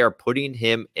it is they are putting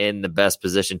him in the best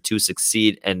position to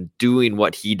succeed and doing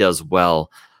what he does well.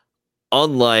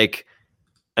 Unlike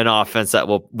an offense that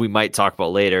we might talk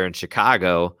about later in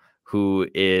Chicago, who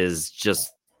is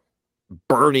just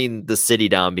burning the city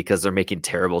down because they're making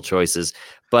terrible choices.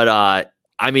 But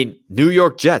I mean, New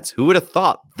York Jets, who would have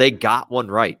thought they got one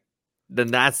right? Then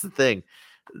that's the thing.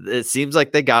 It seems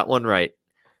like they got one right.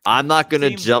 I'm not going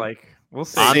to jump. We'll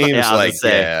see.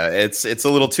 It's a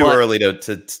little too early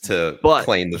to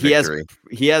claim the victory.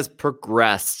 He has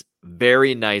progressed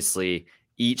very nicely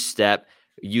each step.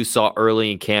 You saw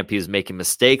early in camp he was making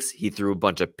mistakes. He threw a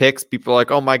bunch of picks. People are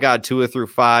like, "Oh my God, Tua threw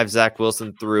 5. Zach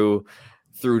Wilson threw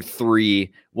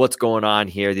 3. What's going on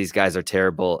here? These guys are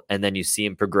terrible." And then you see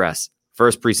him progress.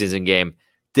 First preseason game,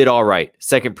 did all right.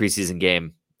 Second preseason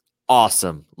game,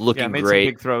 awesome, looking made great.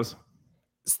 Some big throws.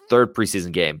 Third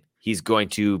preseason game, he's going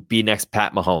to be next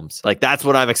Pat Mahomes. Like that's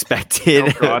what I'm expecting.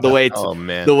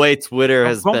 The way Twitter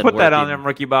has been. Don't put that on him,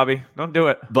 Ricky Bobby. Don't do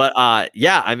it. But I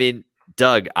mean,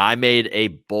 Doug, I made a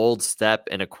bold step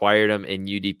and acquired him in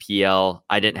UDPL.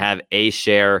 I didn't have a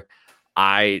share.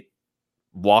 I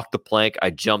walked the plank. I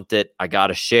jumped it. I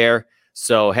got a share.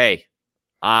 So hey,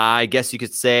 I guess you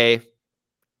could say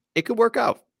it could work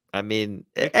out. I mean,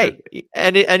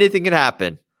 anything can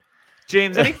happen.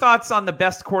 James, any thoughts on the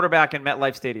best quarterback in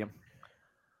MetLife Stadium?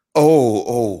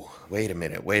 Oh, wait a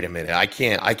minute. I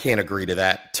can't agree to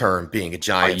that term being a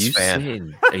Giants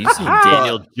fan. Are you saying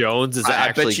Daniel Jones is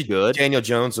actually good? Daniel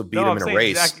Jones will beat him in a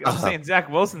race. I'm saying Zach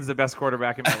Wilson's the best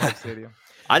quarterback in MetLife Stadium.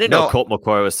 I didn't know Colt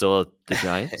McCoy was still at the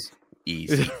Giants.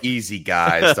 Easy,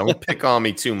 guys. Don't pick on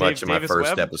me too much in my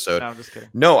first episode. No, I'm just kidding.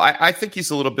 No, I think he's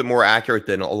a little bit more accurate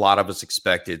than a lot of us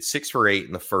expected. 6 for 8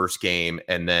 in the first game,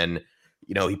 and then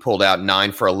he pulled out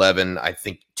 9 for 11. I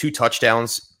think 2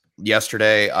 touchdowns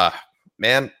yesterday.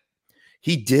 Man,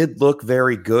 he did look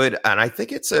very good, and I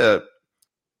think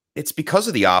it's because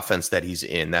of the offense that he's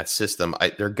in, that system.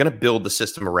 They're going to build the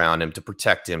system around him to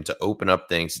protect him, to open up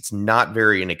things. It's not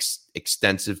very an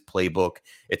extensive playbook.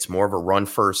 It's more of a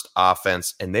run-first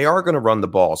offense, and they are going to run the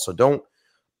ball. So don't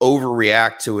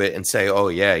overreact to it and say, oh,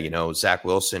 yeah, Zach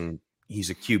Wilson, he's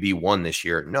a QB1 this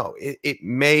year. No, it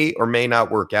may or may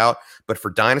not work out. But for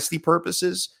dynasty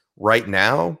purposes, right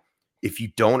now, if you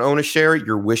don't own a share,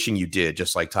 you're wishing you did,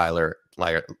 just like Tyler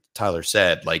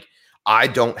said. Like, I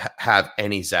don't have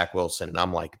any Zach Wilson, and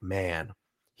I'm like, man,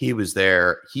 he was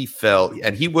there. He fell,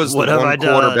 and he was the one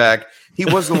quarterback. He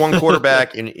was the one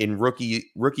quarterback in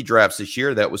rookie drafts this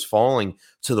year that was falling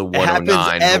to the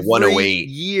 109, the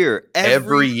 108.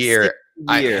 Every year.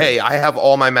 I have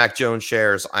all my Mac Jones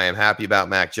shares. I am happy about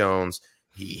Mac Jones.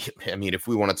 If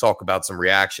we want to talk about some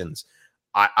reactions,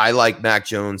 I like Mac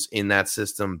Jones in that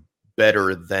system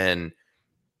better than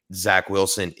Zach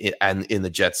Wilson in the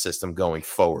Jets system going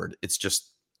forward. It's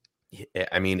just,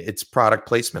 it's product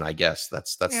placement, I guess.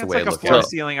 That's the way I look at it.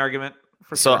 Ceiling argument.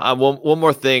 So one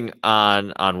more thing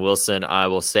on Wilson, I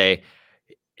will say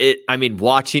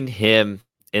watching him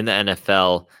in the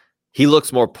NFL, he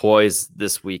looks more poised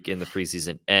this week in the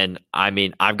preseason. And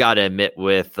I've got to admit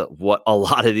with what a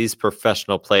lot of these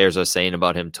professional players are saying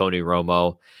about him, Tony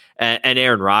Romo and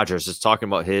Aaron Rodgers, just talking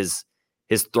about his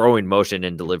throwing motion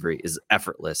and delivery is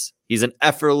effortless. He's an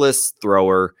effortless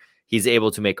thrower. He's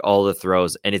able to make all the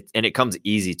throws, and it comes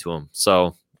easy to him.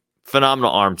 So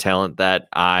phenomenal arm talent that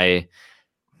I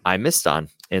missed on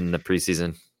in the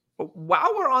preseason.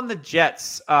 While we're on the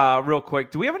Jets, real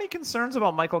quick, do we have any concerns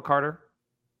about Michael Carter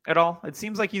at all? It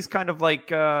seems like he's kind of like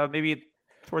maybe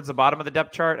towards the bottom of the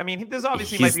depth chart. There's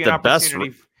obviously might be an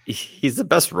opportunity. He's the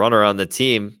best runner on the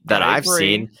team that I've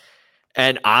seen.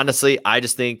 And honestly, I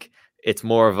just think it's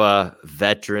more of a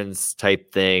veterans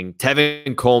type thing.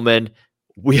 Tevin Coleman,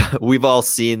 we've all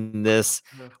seen this.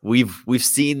 We've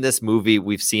seen this movie.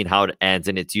 We've seen how it ends,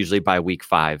 and it's usually by week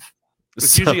 5.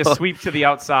 It's usually a sweep to the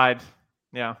outside.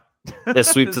 Yeah. A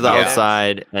sweep to the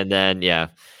outside, and then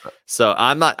So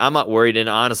I'm not worried. And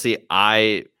honestly,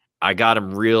 I got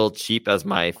him real cheap as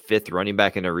my 5th running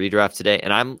back in a redraft today,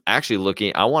 and I'm actually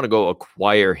looking. I want to go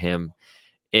acquire him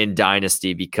in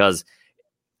Dynasty because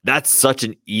that's such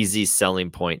an easy selling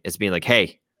point. It's being like,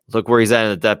 hey, look where he's at in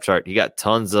the depth chart. He got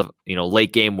tons of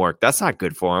late game work. That's not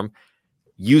good for him.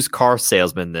 used car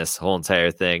salesman this whole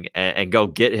entire thing and go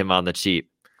get him on the cheap.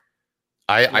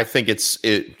 I think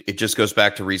it just goes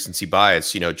back to recency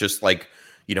bias, just like,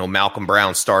 Malcolm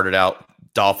Brown started out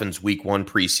Dolphins week 1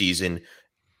 preseason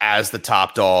as the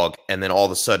top dog. And then all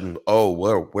of a sudden,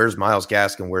 where's Myles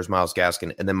Gaskin? Where's Myles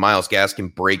Gaskin? And then Myles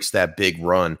Gaskin breaks that big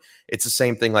run. It's the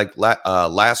same thing like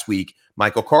last week.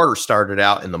 Michael Carter started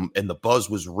out and the buzz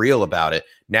was real about it.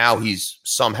 Now he's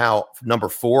somehow number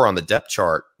 4 on the depth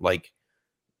chart. Like,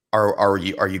 are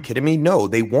you kidding me? No,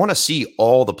 they want to see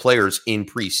all the players in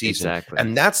preseason. Exactly.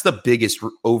 And that's the biggest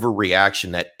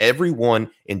overreaction that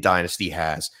everyone in Dynasty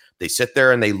has. They sit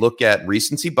there and they look at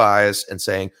recency bias and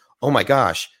saying, oh my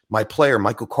gosh, my player,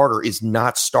 Michael Carter, is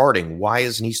not starting. Why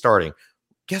isn't he starting?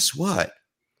 Guess what?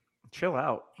 Chill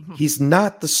out. He's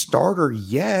not the starter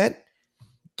yet.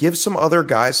 Give some other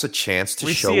guys a chance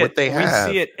to show what they have.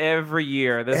 We see it every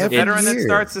year. There's a veteran that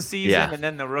starts the season, and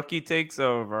then the rookie takes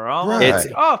over.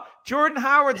 Jordan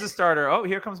Howard's a starter. Oh,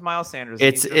 here comes Miles Sanders.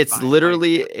 It's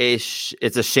literally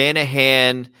it's a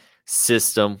Shanahan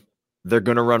system. They're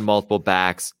going to run multiple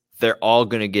backs. They're all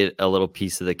going to get a little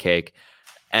piece of the cake.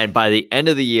 And by the end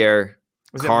of the year,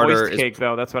 Carter is cake,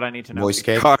 though. That's what I need to know. Moist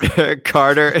cake.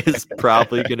 Carter is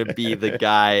probably going to be the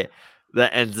guy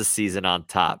that ends the season on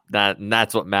top.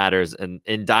 That's what matters. And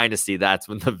in Dynasty, that's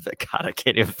when I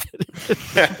can't even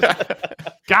finish.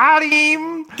 Got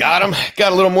him. Got him.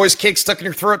 Got a little moist cake stuck in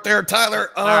your throat there, Tyler.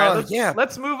 All right,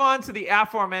 let's move on to the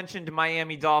aforementioned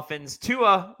Miami Dolphins.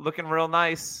 Tua looking real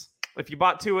nice. If you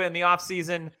bought Tua in the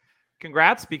offseason,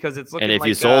 congrats, because it's looking like... And if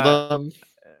you sold them,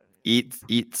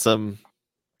 eat some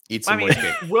moist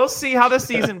cake. We'll see how the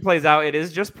season plays out. It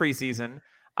is just preseason.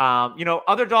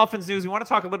 Other Dolphins news, we want to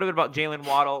talk a little bit about Jalen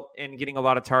Waddle and getting a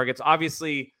lot of targets.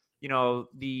 Obviously,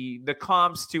 the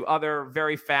comps to other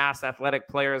very fast athletic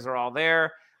players are all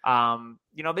there.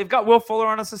 They've got Will Fuller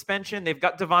on a suspension. They've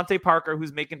got Devontae Parker,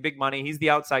 who's making big money. He's the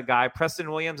outside guy.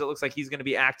 Preston Williams, it looks like he's going to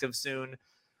be active soon.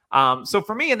 So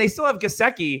for me, and they still have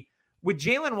Gesicki. With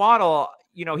Jalen Waddle,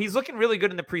 he's looking really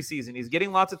good in the preseason. He's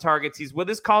getting lots of targets. He's with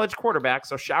his college quarterback,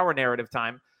 so shower narrative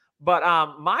time. But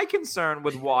my concern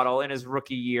with Waddle in his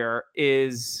rookie year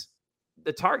is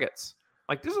the targets.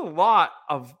 Like, there's a lot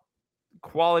of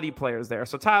quality players there.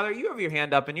 So Tyler, you have your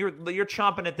hand up and you're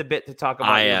chomping at the bit to talk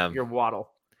about your Waddle.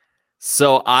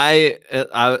 So I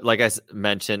like I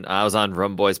mentioned, I was on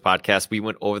Rum Boys podcast. We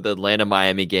went over the Atlanta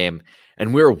Miami game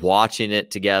and we were watching it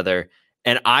together.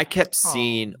 And I kept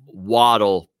seeing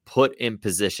Waddle put in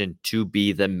position to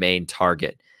be the main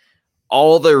target.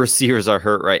 All the receivers are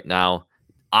hurt right now.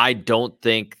 I don't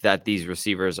think that these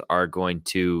receivers are going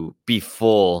to be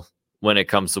full when it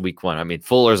comes to week 1. I mean,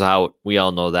 Fuller's out. We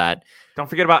all know that. Don't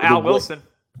forget about Al Wilson.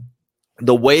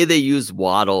 The way they used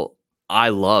Waddle, I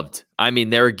loved. I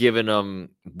mean, they were giving him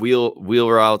wheel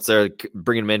routes there,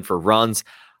 bringing him in for runs.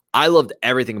 I loved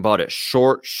everything about it.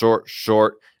 Short.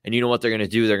 And you know what they're going to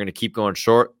do? They're going to keep going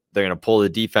short. They're going to pull the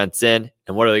defense in.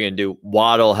 And what are they going to do?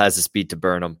 Waddle has the speed to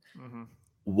burn them. Mm-hmm.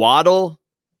 Waddle,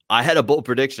 I had a bold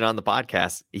prediction on the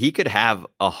podcast. He could have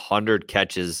 100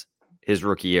 catches his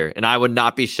rookie year, and I would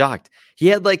not be shocked. He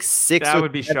had like 6 That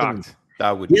would be shocked.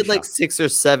 He had like 6 or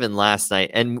 7 last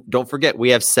night. And don't forget, we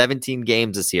have 17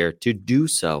 games this year to do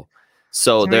so.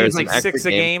 So there's like 6 a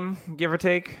game, give or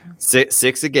take.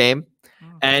 6 a game.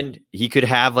 And he could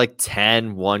have like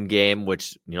 10 one game,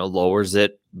 which, lowers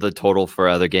the total for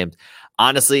other games.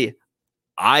 Honestly,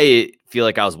 I feel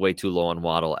like I was way too low on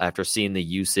Waddle after seeing the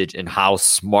usage and how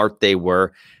smart they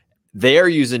were. They are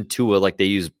using Tua like they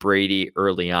used Brady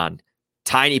early on.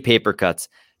 Tiny paper cuts,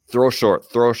 throw short,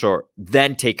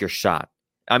 then take your shot.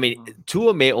 I mean,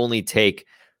 Tua may only take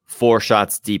 4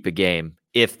 shots deep a game,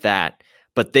 if that.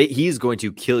 But he's going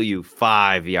to kill you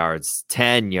 5 yards,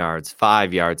 10 yards,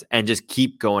 5 yards, and just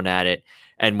keep going at it.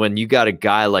 And when you got a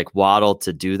guy like Waddle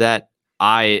to do that,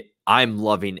 I'm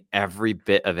loving every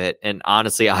bit of it. And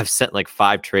honestly, I've sent like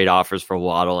 5 trade offers for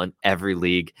Waddle in every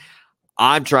league.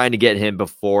 I'm trying to get him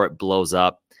before it blows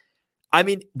up. I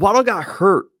mean, Waddle got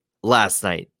hurt last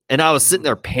night, and I was sitting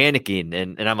there panicking,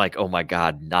 and I'm like, oh my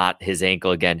God, not his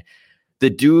ankle again. The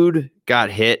dude got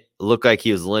hit, looked like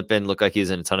he was limping, looked like he was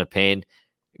in a ton of pain.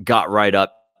 Got right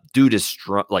up. Dude is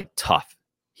tough.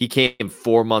 He came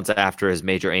 4 months after his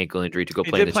major ankle injury to go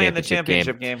play in the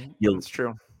championship game. That's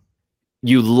true.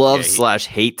 You love /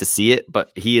 hate to see it,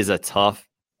 but he is a tough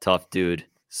dude.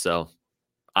 So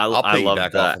I'll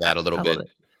piggyback off of that a little bit.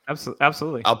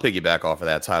 Absolutely. I'll piggyback off of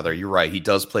that, Tyler. You're right. He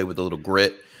does play with a little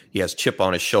grit. He has chip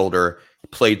on his shoulder.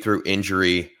 Played through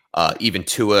injury. Even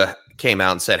Tua came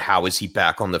out and said, "How is he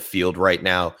back on the field right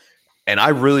now?" And I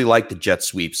really like the jet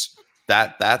sweeps.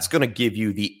 That's going to give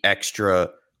you the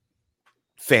extra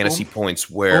fantasy points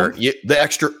where the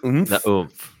extra oomph, The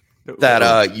oomph.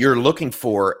 that you're looking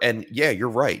for. And yeah, you're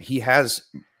right. He has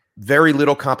very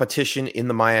little competition in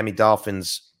the Miami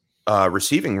Dolphins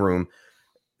receiving room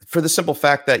for the simple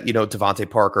fact that, Devontae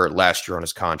Parker last year on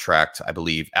his contract, I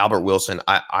believe. Albert Wilson,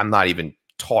 I'm not even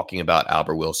talking about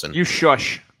Albert Wilson. You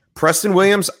shush. Preston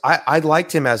Williams, I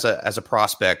liked him as a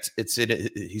prospect.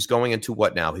 He's going into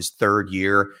what now? His third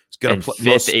year. He's going to play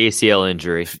fifth ACL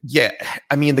injury. Yeah,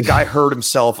 I mean the guy hurt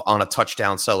himself on a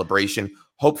touchdown celebration.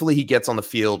 Hopefully he gets on the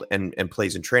field and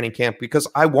plays in training camp because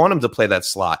I want him to play that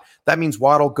slot. That means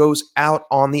Waddle goes out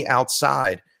on the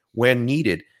outside when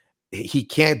needed. He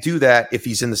can't do that if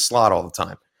he's in the slot all the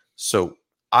time. So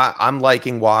I'm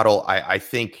liking Waddle. I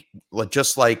think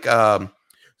just like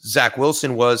Zach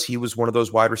Wilson he was one of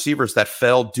those wide receivers that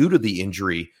fell due to the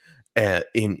injury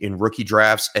in rookie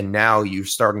drafts. And now you're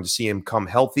starting to see him come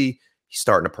healthy. He's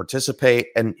starting to participate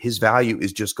and his value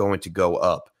is just going to go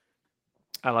up.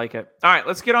 I like it. All right,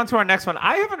 let's get on to our next one.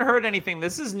 I haven't heard anything.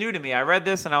 This is new to me. I read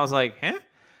this and I was like,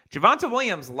 Javonte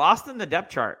Williams lost in the depth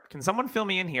chart. Can someone fill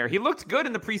me in here? He looked good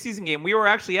in the preseason game. We were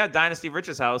actually at Dynasty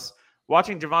Rich's house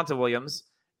watching Javonte Williams,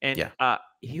 and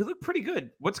he looked pretty good.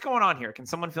 What's going on here? Can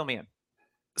someone fill me in?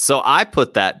 So I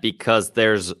put that because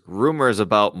there's rumors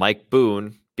about Mike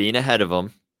Boone being ahead of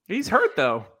him. He's hurt,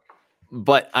 though.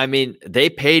 But, I mean, they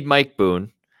paid Mike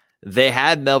Boone. They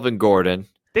had Melvin Gordon.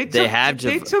 They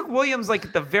took Williams like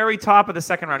at the very top of the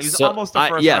second round. He was almost a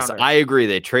first rounder. Yes, I agree.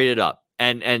 They traded up.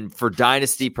 And for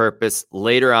dynasty purpose,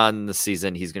 later on in the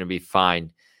season, he's going to be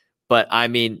fine. But, I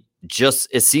mean,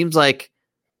 it seems like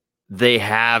they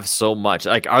have so much.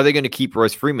 Like, are they going to keep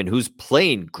Royce Freeman, who's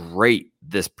playing great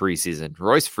this preseason?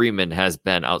 Royce Freeman has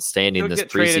been outstanding this preseason.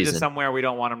 Traded to somewhere we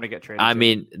don't want him to get traded. I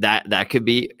mean, that could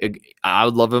be. I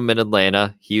would love him in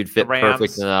Atlanta. He would fit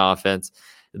perfect in the offense.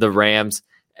 The Rams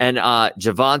and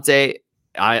Javonte.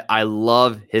 I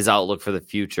love his outlook for the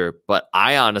future, but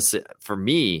I honestly, for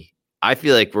me, I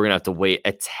feel like we're gonna have to wait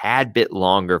a tad bit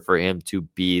longer for him to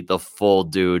be the full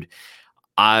dude.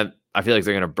 I feel like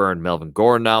they're gonna burn Melvin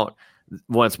Gordon out.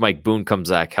 Once Mike Boone comes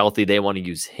back healthy, they want to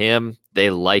use him. They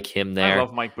like him there. I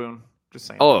love Mike Boone. Just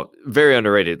saying. Oh, very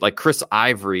underrated. Like Chris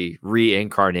Ivory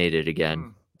reincarnated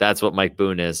again. That's what Mike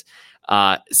Boone is.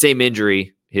 Same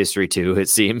injury history too, it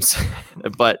seems.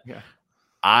 But yeah.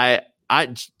 I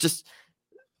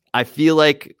feel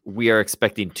like we are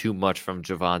expecting too much from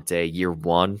Javonte year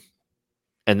one,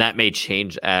 and that may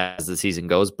change as the season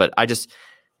goes. But I just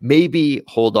maybe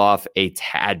hold off a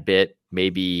tad bit,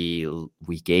 maybe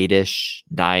week 8-ish,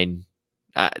 9.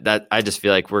 That I just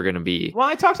feel like we're going to be. Well,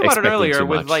 I talked about it earlier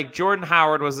with like Jordan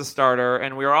Howard was the starter,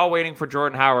 and we were all waiting for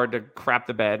Jordan Howard to crap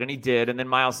the bed, and he did. And then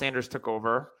Miles Sanders took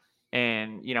over,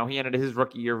 and he ended his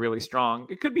rookie year really strong.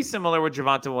 It could be similar with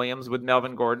Javonte Williams with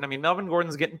Melvin Gordon. I mean, Melvin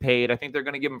Gordon's getting paid. I think they're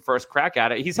going to give him first crack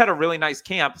at it. He's had a really nice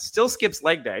camp. Still skips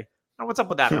leg day. I don't know what's up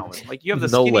with that, Melvin. Like you have the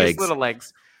skinniest little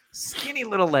legs, skinny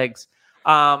little legs.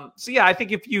 So yeah, I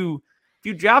think if you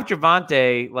draft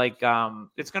Javonte, like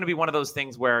it's going to be one of those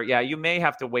things where, yeah, you may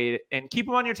have to wait and keep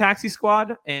him on your taxi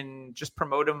squad and just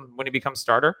promote him when he becomes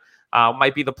starter.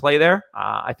 Might be the play there,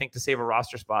 I think, to save a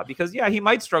roster spot because, yeah, he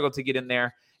might struggle to get in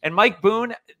there. And Mike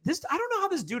Boone, I don't know how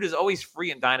this dude is always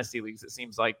free in dynasty leagues, it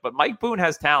seems like, but Mike Boone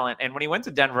has talent. And when he went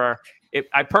to Denver,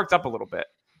 I perked up a little bit.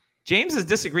 James is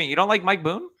disagreeing. You don't like Mike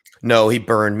Boone? No, he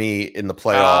burned me in the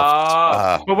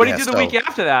playoffs. But what did he do the week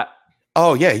after that?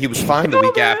 Oh, yeah, he was fine the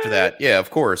week after that. Yeah,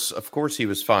 of course. Of course he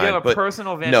was fine. You have a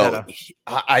personal vendetta.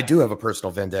 No, I do have a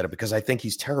personal vendetta because I think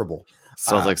he's terrible.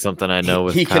 Sounds like something I know.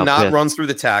 He cannot run through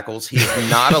the tackles. He's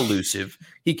not elusive.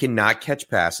 He cannot catch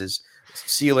passes.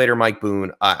 See you later, Mike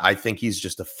Boone. I think he's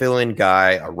just a fill-in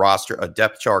guy, a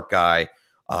depth chart guy.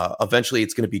 Eventually,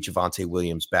 it's going to be Javonte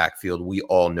Williams' backfield. We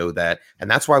all know that.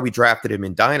 And that's why we drafted him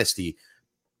in Dynasty.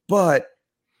 But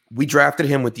we drafted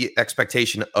him with the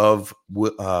expectation of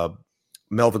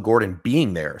Melvin Gordon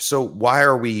being there. So why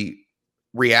are we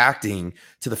reacting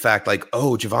to the fact like,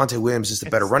 oh, Javonte Williams is the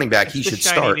better running back? He should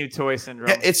start. New toy syndrome.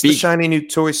 Yeah, it's the shiny new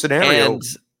toy scenario. And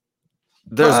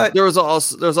there was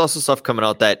also stuff coming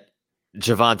out that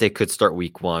Javonte could start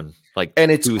week 1, like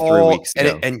and it's 2-3 weeks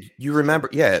ago. And you remember,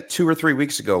 2 or 3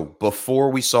 weeks ago,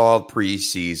 before we saw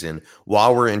preseason,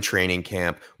 while we're in training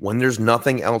camp, when there's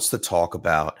nothing else to talk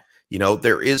about,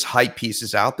 there is hype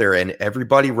pieces out there, and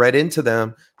everybody read into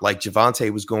them like Javonte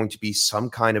was going to be some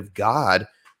kind of god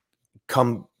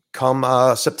come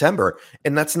September.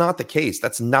 And that's not the case.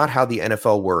 That's not how the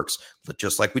NFL works. But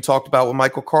just like we talked about with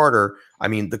Michael Carter, I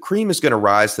mean, the cream is going to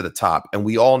rise to the top, and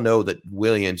we all know that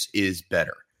Williams is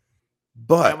better.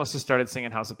 But I almost just started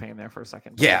singing House of Pain there for a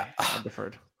second. Yeah. I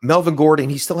deferred. Melvin Gordon,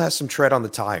 he still has some tread on the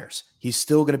tires. He's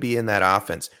still going to be in that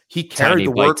offense. He carried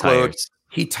the workload.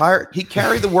 Tires. He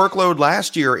carried the workload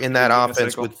last year in that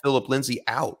offense with Phillip Lindsay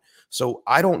out. So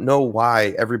I don't know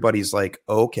why everybody's like,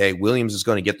 okay, Williams is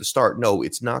going to get the start. No,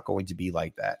 it's not going to be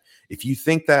like that. If you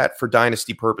think that for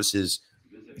dynasty purposes,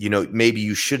 maybe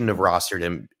you shouldn't have rostered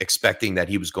him expecting that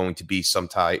he was going to be some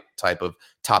type of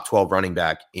top 12 running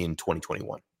back in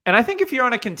 2021. And I think if you're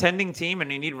on a contending team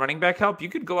and you need running back help, you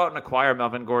could go out and acquire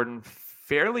Melvin Gordon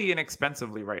fairly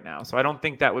inexpensively right now. So I don't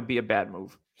think that would be a bad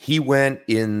move. He went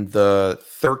in the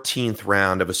 13th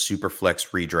round of a Superflex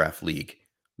redraft league,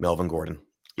 Melvin Gordon,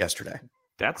 yesterday.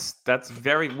 That's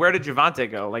very. Where did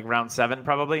Javonte go? Like round 7,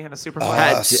 probably in a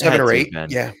Superflex. 7 or 8.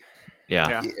 Yeah.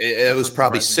 It was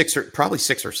probably surprising.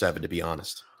 6 or 7, to be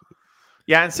honest.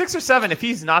 Yeah, and 6 or 7, if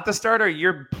he's not the starter,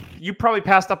 you probably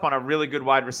passed up on a really good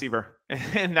wide receiver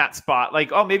in that spot.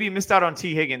 Like, oh, maybe you missed out on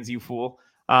T. Higgins, you fool.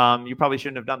 You probably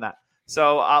shouldn't have done that.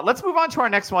 So let's move on to our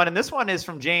next one. And this one is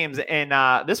from James.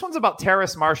 And this one's about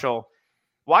Terrace Marshall.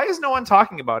 Why is no one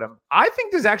talking about him? I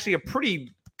think there's actually a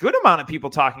pretty good amount of people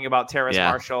talking about Terrace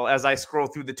Marshall as I scroll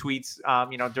through the tweets,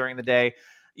 during the day.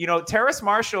 Terrace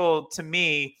Marshall, to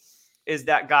me, is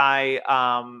that guy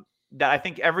that I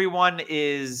think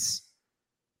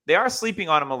they are sleeping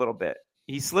on him a little bit.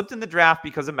 He slipped in the draft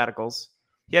because of medicals.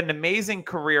 He had an amazing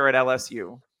career at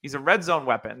LSU. He's a red zone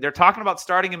weapon. They're talking about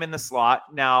starting him in the slot.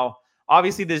 Now,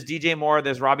 obviously, there's DJ Moore.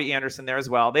 There's Robbie Anderson there as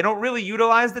well. They don't really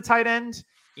utilize the tight end.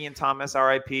 Ian Thomas,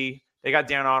 RIP. They got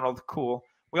Darren Arnold. Cool.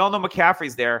 We all know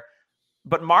McCaffrey's there.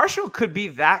 But Marshall could be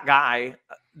that guy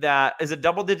that is a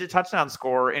double-digit touchdown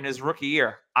scorer in his rookie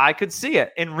year. I could see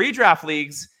it. In redraft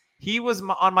leagues, he was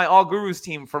on my All Gurus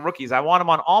team for rookies. I want him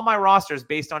on all my rosters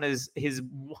based on his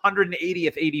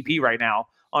 180th ADP right now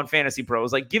on Fantasy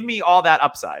Pros. Like, give me all that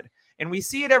upside. And we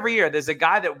see it every year. There's a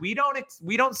guy that we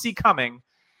don't see coming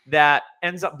that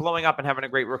ends up blowing up and having a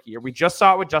great rookie year. We just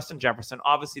saw it with Justin Jefferson.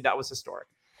 Obviously, that was historic.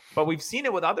 But we've seen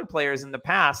it with other players in the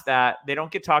past that they don't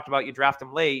get talked about. You draft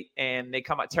them late, and they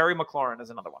come out. Terry McLaurin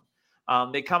is another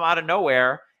one. They come out of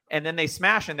nowhere, and then they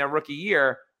smash in their rookie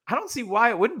year. I don't see why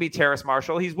it wouldn't be Terrace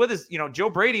Marshall. He's with his, Joe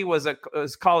Brady was one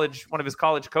of his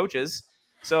college coaches.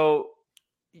 So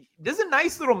there's a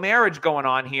nice little marriage going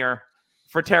on here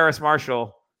for Terrace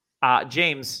Marshall.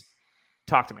 James,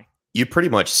 talk to me. You pretty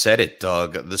much said it,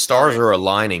 Doug. The stars are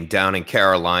aligning down in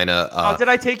Carolina. Did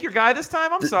I take your guy this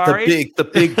time? I'm sorry. The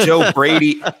big Joe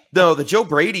Brady. No, the Joe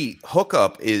Brady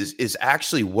hookup is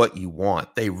actually what you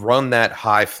want. They run that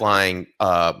high flying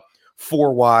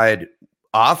 4-wide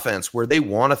offense where they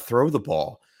want to throw the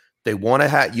ball. They want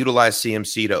to utilize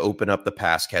CMC to open up the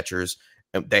pass catchers.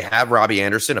 And they have Robbie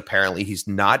Anderson. Apparently, he's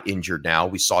not injured now.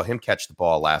 We saw him catch the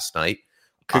ball last night.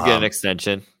 Could get an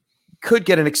extension. Could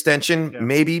get an extension,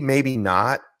 maybe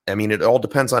not. I mean, it all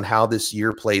depends on how this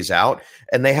year plays out.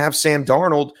 And they have Sam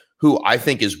Darnold, who I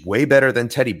think is way better than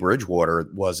Teddy Bridgewater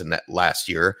was in that last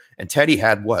year. And Teddy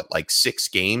had 6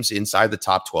 games inside the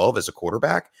top 12 as a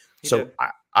quarterback.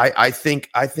 I think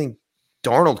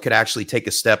Darnold could actually take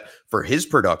a step for his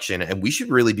production, and we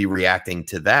should really be reacting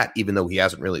to that, even though we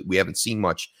haven't seen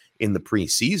much in the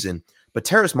preseason. But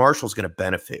Terrace Marshall's going to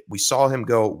benefit. We saw him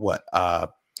go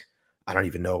I don't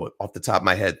even know off the top of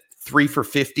my head, 3 for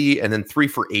 50 and then 3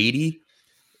 for 80.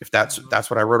 If that's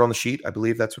what I wrote on the sheet, I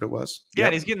believe that's what it was. Yeah,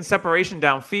 and he's getting separation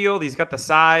downfield. He's got the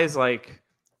size.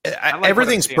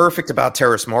 Everything's perfect about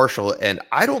Terrace Marshall, and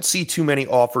I don't see too many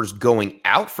offers going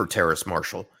out for Terrace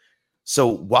Marshall. So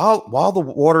while the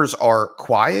waters are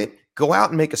quiet, go out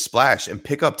and make a splash and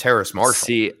pick up Terrace Marshall.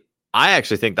 See, I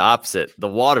actually think the opposite. The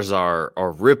waters are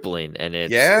rippling, and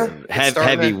it's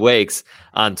heavy wakes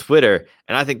on Twitter.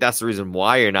 And I think that's the reason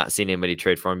why you're not seeing anybody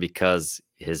trade for him, because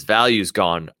his value's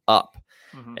gone up.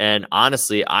 Mm-hmm. And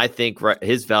honestly, I think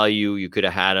his value, you could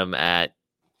have had him at,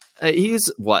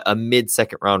 he's a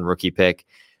mid-second round rookie pick,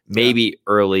 maybe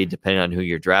early, depending on who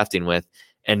you're drafting with.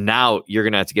 And now you're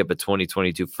going to have to get the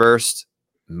 2022 first,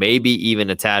 maybe even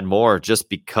a tad more, just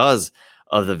because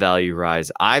of the value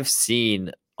rise. I've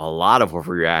seen a lot of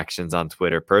overreactions on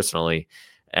Twitter personally.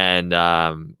 And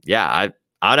I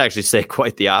would actually say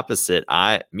quite the opposite.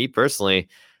 Me personally,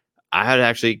 I had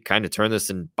actually kind of turn this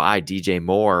and buy DJ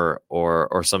Moore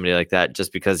or somebody like that,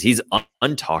 just because he's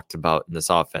untalked about in this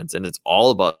offense. And it's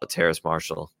all about Terrace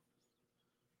Marshall.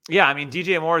 Yeah, I mean,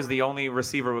 DJ Moore is the only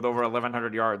receiver with over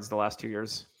 1,100 yards the last 2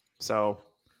 years. So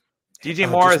DJ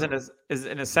Moore is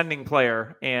an ascending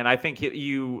player, and I think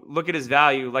you look at his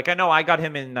value. Like, I know I got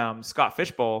him in Scott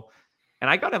Fishbowl, and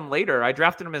I got him later. I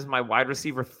drafted him as my wide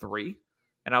receiver 3,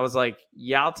 and I was like,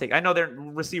 "Yeah, I'll take." I know their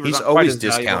receivers. He's always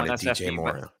discounted, DJ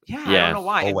Moore. I don't know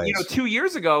why. And, 2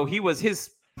 years ago, he was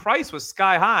his price was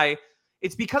sky high,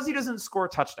 it's because he doesn't score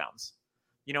touchdowns.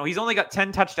 He's only got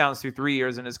 10 touchdowns through 3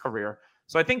 years in his career.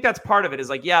 So I think that's part of it is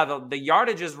like, yeah, the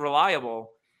yardage is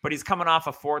reliable, but he's coming off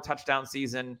a 4 touchdown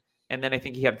season. And then I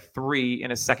think he had 3 in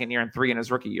his second year and 3 in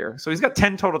his rookie year. So he's got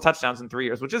 10 total touchdowns in 3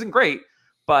 years, which isn't great,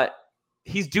 but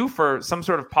he's due for some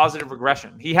sort of positive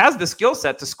regression. He has the skill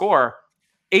set to score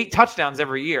 8 touchdowns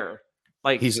every year.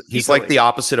 Like he's like the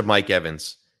opposite of Mike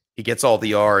Evans. He gets all the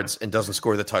yards and doesn't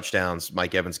score the touchdowns.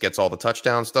 Mike Evans gets all the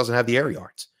touchdowns, doesn't have the air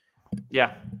yards.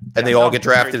 Yeah. And they all get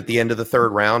drafted at the end of the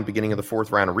 3rd round, beginning of the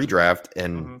 4th round of redraft,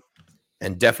 and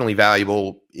definitely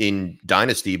valuable in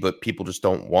Dynasty, but people just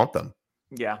don't want them.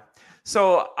 Yeah.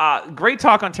 So great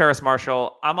talk on Terrace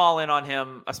Marshall. I'm all in on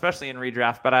him, especially in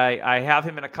redraft, but I have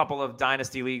him in a couple of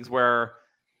Dynasty leagues where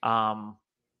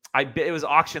it was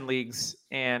auction leagues,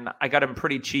 and I got him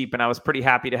pretty cheap, and I was pretty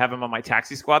happy to have him on my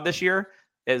taxi squad this year.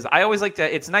 I always like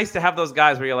to, it's nice to have those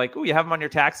guys where you're like, oh, you have them on your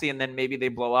taxi, and then maybe they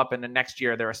blow up, and then next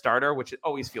year they're a starter, which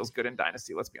always feels good in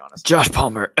Dynasty, let's be honest. Josh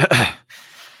Palmer.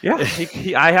 Yeah,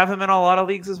 I have him in a lot of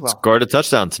leagues as well. Scored a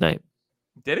touchdown tonight.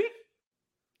 Did he?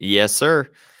 Yes, sir.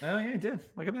 Oh, yeah, he did.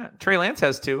 Look at that. Trey Lance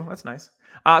has 2. That's nice.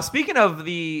 Speaking of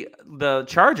the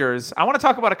Chargers, I want to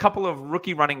talk about a couple of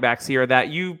rookie running backs here that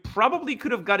you probably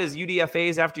could have got as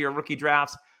UDFAs after your rookie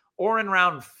drafts or in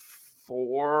round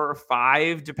 4 or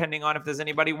 5, depending on if there's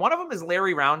anybody. One of them is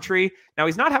Larry Roundtree. Now,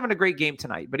 he's not having a great game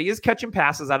tonight, but he is catching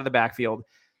passes out of the backfield.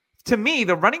 To me,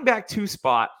 the running back 2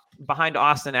 spot behind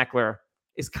Austin Eckler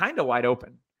is kind of wide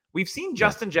open. We've seen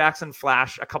Justin Jackson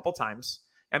flash a couple times.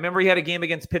 I remember he had a game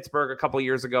against Pittsburgh a couple of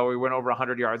years ago where he went over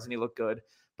 100 yards and he looked good,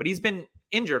 but he's been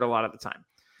injured a lot of the time.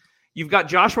 You've got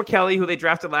Joshua Kelly, who they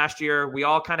drafted last year. We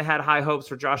all kind of had high hopes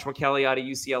for Joshua Kelly out of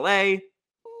UCLA.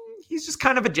 He's just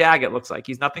kind of a jag, it looks like.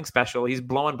 He's nothing special. He's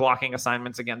blowing blocking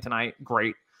assignments again tonight.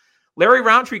 Great. Larry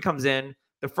Roundtree comes in.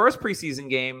 The first preseason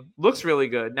game looks really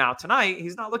good. Now, tonight,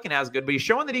 he's not looking as good, but he's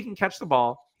showing that he can catch the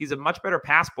ball. He's a much better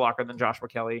pass blocker than Joshua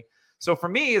Kelly. So for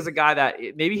me, as a guy that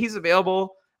maybe he's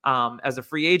available as a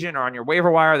free agent or on your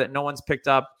waiver wire that no one's picked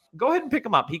up, go ahead and pick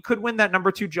him up. He could win that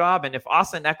number 2 job. And if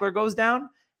Austin Eckler goes down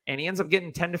and he ends up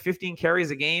getting 10 to 15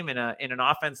 carries a game in an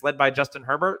offense led by Justin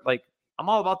Herbert, like, I'm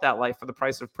all about that life for the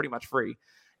price of pretty much free.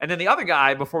 And then the other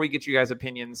guy, before we get you guys'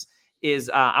 opinions, is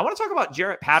I want to talk about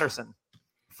Jarrett Patterson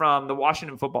from the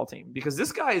Washington football team, because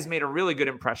this guy has made a really good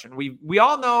impression. We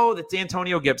all know that's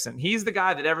Antonio Gibson. He's the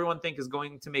guy that everyone think is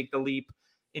going to make the leap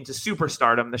into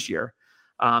superstardom this year.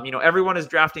 Everyone is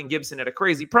drafting Gibson at a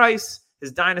crazy price.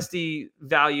 His dynasty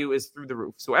value is through the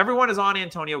roof. So everyone is on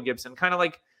Antonio Gibson, kind of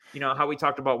like, how we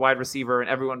talked about wide receiver and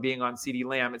everyone being on CeeDee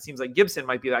Lamb. It seems like Gibson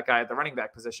might be that guy at the running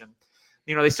back position.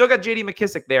 They still got J.D.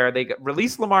 McKissick there. They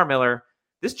released Lamar Miller.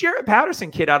 This Jarrett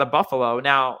Patterson kid out of Buffalo.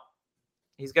 Now,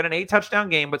 he's got an 8-touchdown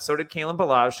game, but so did Kalen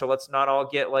Ballage. So let's not all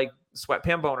get like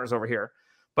sweatpants boners over here.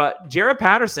 But Jarrett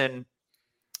Patterson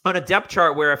on a depth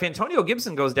chart where if Antonio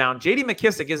Gibson goes down, J.D.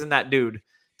 McKissick isn't that dude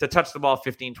to touch the ball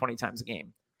 15, 20 times a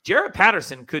game. Jarrett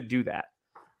Patterson could do that.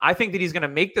 I think that he's going to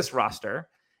make this roster.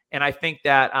 And I think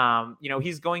that,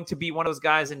 he's going to be one of those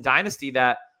guys in Dynasty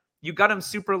that you got him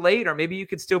super late, or maybe you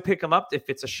could still pick him up if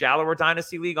it's a shallower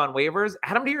Dynasty league on waivers.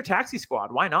 Add him to your taxi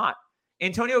squad. Why not?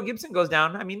 Antonio Gibson goes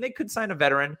down. I mean, they could sign a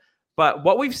veteran, but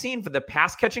what we've seen for the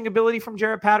pass catching ability from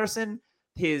Jarrett Patterson,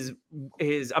 his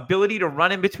ability to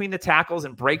run in between the tackles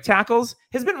and break tackles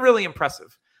has been really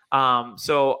impressive.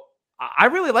 So I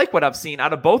really like what I've seen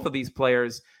out of both of these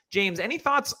players. James, any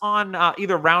thoughts on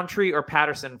either Roundtree or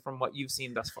Patterson from what you've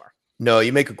seen thus far? No,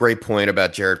 you make a great point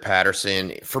about Jarrett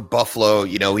Patterson. For Buffalo,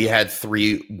 he had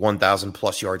 3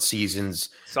 1,000+ yard seasons.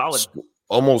 Solid.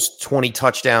 Almost 20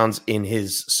 touchdowns in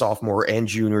his sophomore and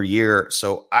junior year.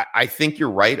 So I think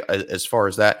you're right as far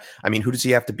as that. I mean, who does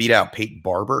he have to beat out? Peyton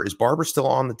Barber? Is Barber still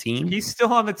on the team? He's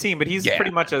still on the team, but he's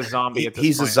pretty much a zombie at this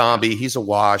He's point. a zombie. He's a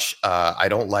wash. I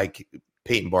don't like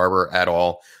Peyton Barber at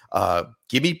all.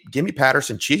 Give me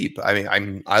Patterson cheap. I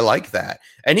mean, I like that.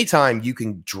 Anytime you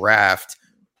can draft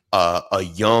a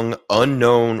young,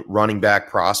 unknown running back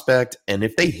prospect, and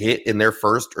if they hit in their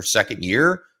first or second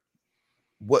year,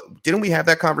 what didn't we have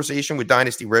that conversation with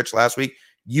Dynasty Rich last week?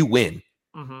 You win.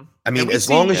 Mm-hmm. I mean, as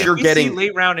long as you're getting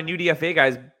late round and UDFA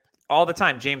guys all the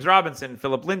time, James Robinson,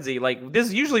 Philip Lindsay, like this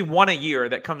is usually one a year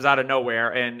that comes out of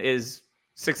nowhere and is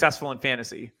successful in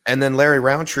fantasy. And then Larry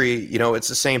Roundtree, it's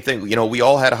the same thing. We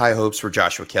all had high hopes for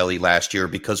Joshua Kelly last year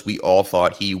because we all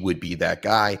thought he would be that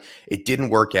guy. It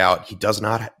didn't work out. He does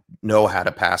not know how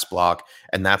to pass block,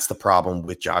 and that's the problem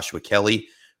with Joshua Kelly.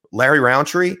 Larry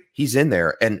Roundtree, he's in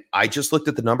there, and I just looked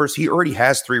at the numbers. He already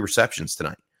has 3 receptions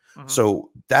tonight. So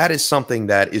that is something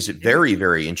that is very,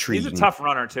 very intriguing. He's a tough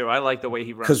runner too. I like the way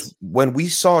he runs. Because when we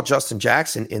saw Justin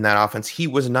Jackson in that offense, he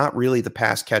was not really the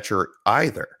pass catcher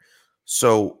either.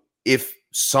 So if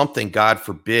something, God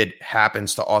forbid,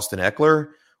 happens to Austin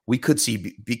Eckler, we could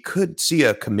see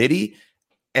a committee,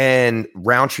 and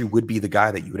Roundtree would be the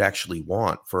guy that you would actually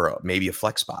want for maybe a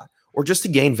flex spot, or just to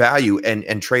gain value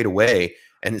and trade away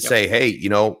and say, hey, you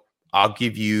know, I'll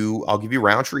give you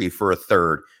Roundtree for a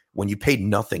third when you paid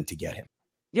nothing to get him.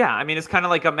 Yeah, I mean, it's kind of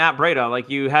like a Matt Breida. Like,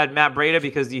 you had Matt Breida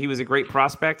because he was a great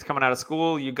prospect coming out of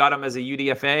school. You got him as a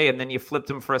UDFA, and then you flipped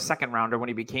him for a second rounder when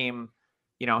he became,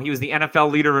 you know, he was the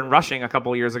NFL leader in rushing a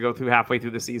couple of years ago halfway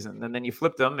through the season. And then you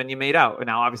flipped him and you made out. And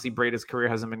now obviously Breida's career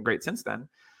hasn't been great since then.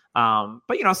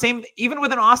 But, you know, same, even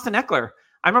with an Austin Eckler.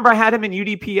 I remember I had him in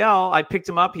UDPL. I picked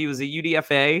him up. He was a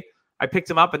UDFA. I picked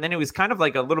him up, and then it was kind of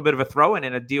like a little bit of a throw-in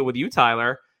in a deal with you,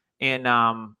 Tyler. And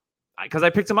because I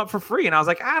picked him up for free, and I was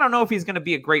like, I don't know if he's going to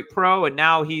be a great pro. And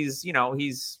now he's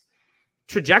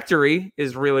trajectory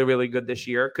is really, really good this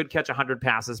year. Could catch 100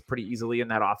 passes pretty easily in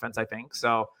that offense, I think.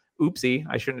 So, oopsie,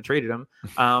 I shouldn't have traded him.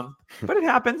 But it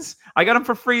happens. I got him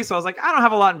for free, so I was like, I don't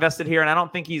have a lot invested here, and I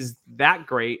don't think he's that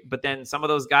great. But then some of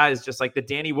those guys, just like the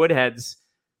Danny Woodheads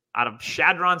out of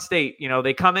Chadron State, you know,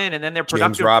 they come in and then they're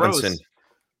productive James Robinson. pros.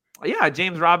 Yeah,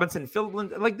 James Robinson, Phil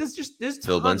Lindsay.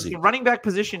 The running back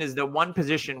position is the one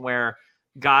position where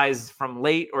guys from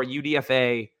late or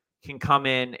UDFA can come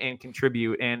in and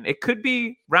contribute. And it could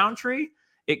be Roundtree.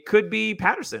 It could be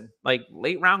Patterson, like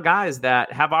late round guys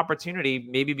that have opportunity,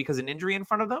 maybe because of an injury in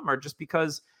front of them or just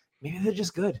because maybe they're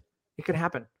just good. It could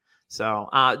happen. So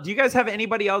do you guys have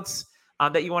anybody else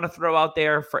that you want to throw out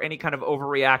there for any kind of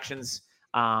overreactions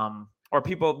or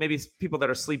people that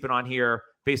are sleeping on here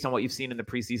based on what you've seen in the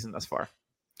preseason thus far?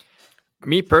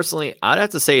 Me personally, I'd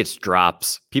have to say it's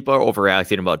drops. People are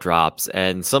overreacting about drops,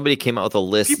 and somebody came out with a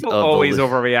list. People always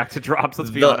overreact to drops.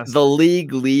 Let's be honest. The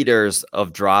league leaders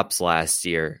of drops last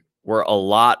year were a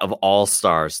lot of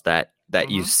all-stars that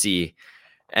you see,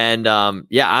 and I'm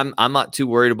not too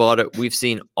worried about it. We've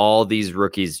seen all these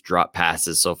rookies drop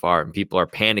passes so far, and people are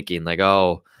panicking like,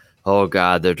 oh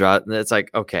God, they're dropping. It's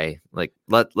like, okay, like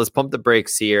let's pump the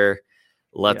brakes here.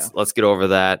 Let's get over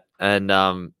that. And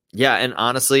and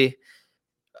honestly,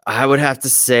 I would have to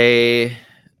say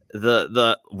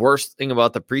the worst thing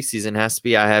about the preseason has to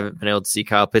be I haven't been able to see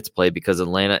Kyle Pitts play because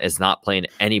Atlanta is not playing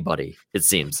anybody. It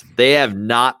seems they have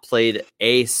not played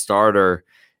a starter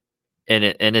in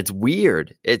it, and it's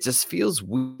weird. It just feels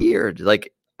weird.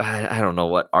 Like I don't know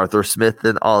what Arthur Smith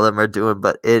and all of them are doing,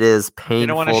 but it is painful. They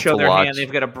don't want to show their watch. hand.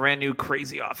 They've got a brand new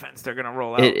crazy offense they're going to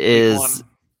roll out. It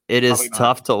is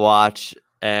tough to watch,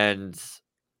 and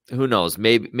who knows?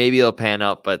 Maybe it'll pan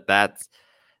out, but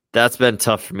that's been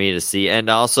tough for me to see. And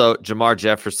also, Jamar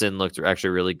Jefferson looked actually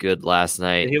really good last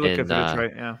night. He looked good for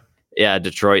Detroit, yeah,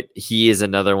 Detroit. He is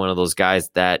another one of those guys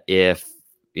that if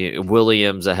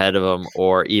Williams ahead of him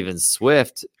or even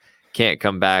Swift can't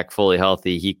come back fully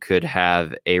healthy, he could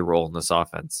have a role in this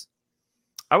offense.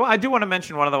 I do want to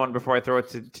mention one other one before I throw it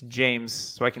to James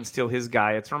so I can steal his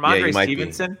guy. It's Ramondre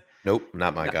Stevenson. Nope,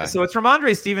 not my guy. So it's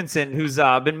Ramondre Stevenson who's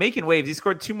been making waves. He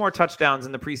scored 2 more touchdowns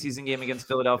in the preseason game against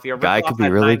Philadelphia. Guy could be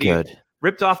really good.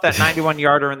 Ripped off that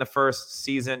 91-yarder in the first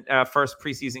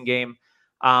preseason game.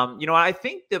 I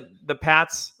think the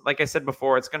Pats, like I said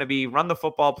before, it's going to be run the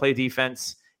football, play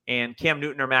defense, and Cam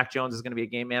Newton or Mac Jones is going to be a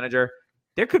game manager.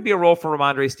 There could be a role for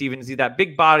Ramondre Stevenson. He's that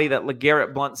big body, that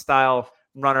LeGarrette Blount style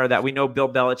runner that we know Bill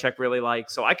Belichick really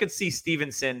likes. So I could see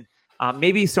Stevenson.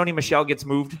 Maybe Sony Michel gets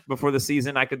moved before the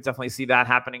season. I could definitely see that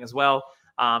happening as well.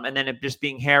 And then it just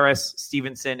being Harris,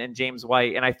 Stevenson, and James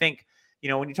White. And I think,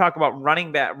 when you talk about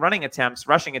rushing attempts,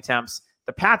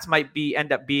 the Pats might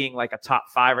end up being like a top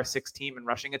 5 or 6 team in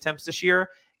rushing attempts this year.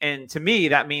 And to me,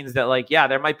 that means that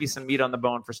there might be some meat on the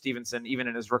bone for Stevenson, even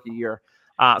in his rookie year.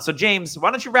 So James, why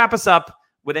don't you wrap us up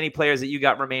with any players that you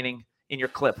got remaining in your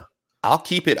clip? I'll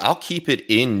keep it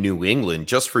in New England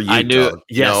just for you. I knew. Doug.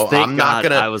 Yes, I'm not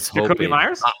gonna. I was hoping. Jakobi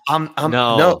Meyers?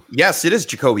 No. Yes, it is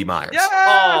Jakobi Meyers. Yes!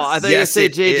 Oh, I thought you say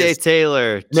JJ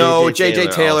Taylor. No,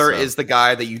 JJ Taylor is the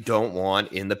guy that you don't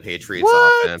want in the Patriots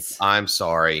offense. I'm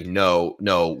sorry. No.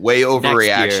 Way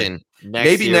overreaction.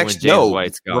 Next year next. No,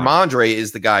 Ramondre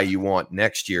is the guy you want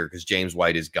next year because James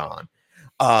White is gone.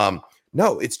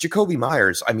 No, it's Jakobi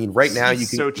Meyers. I mean, right now you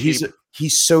can. So cheap.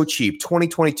 He's so cheap.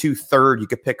 2022 third, you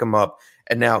could pick him up.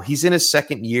 And now he's in his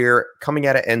second year coming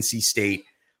out of NC State.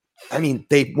 I mean,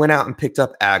 they went out and picked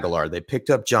up Aguilar. They picked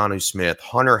up Jonnu Smith,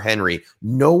 Hunter Henry.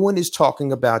 No one is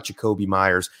talking about Jakobi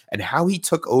Meyers and how he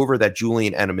took over that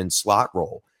Julian Edelman slot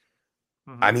role.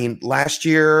 Mm-hmm. I mean, last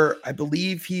year, I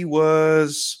believe he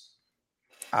was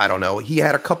I don't know. He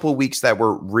had a couple of weeks that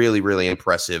were really, really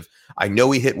impressive. I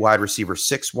know he hit wide receiver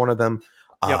 6, one of them.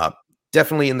 Yep.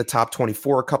 Definitely in the top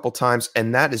 24 a couple times.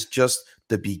 And that is just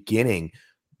the beginning.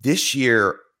 This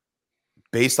year,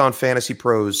 based on Fantasy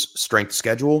Pros strength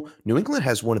schedule, New England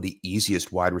has one of the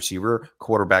easiest wide receiver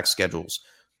quarterback schedules.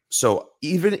 So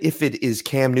even if it is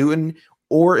Cam Newton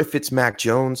or if it's Mac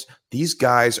Jones, these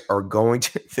guys are going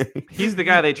to He's the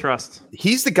guy they trust.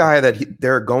 He's the guy that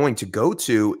they're going to go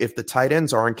to if the tight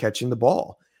ends aren't catching the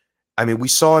ball. I mean, we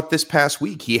saw it this past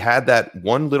week. He had that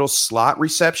one little slot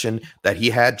reception that he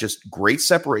had just great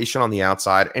separation on the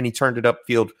outside, and he turned it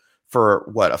upfield for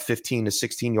a 15 to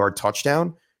 16-yard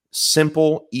touchdown.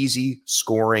 Simple, easy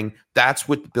scoring. That's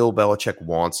what Bill Belichick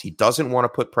wants. He doesn't want to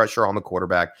put pressure on the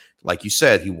quarterback. Like you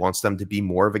said, he wants them to be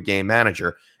more of a game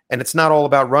manager. And it's not all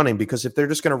about running, because if they're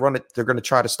just going to run it, they're going to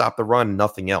try to stop the run,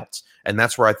 nothing else. And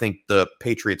that's where I think the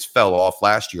Patriots fell off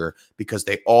last year, because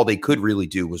all they could really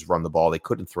do was run the ball. They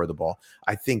couldn't throw the ball.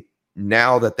 I think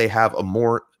now that they have a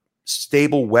more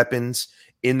stable weapons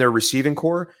in their receiving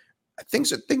core,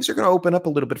 things are going to open up a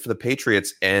little bit for the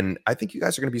Patriots, and I think you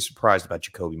guys are going to be surprised about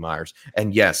Jakobi Meyers.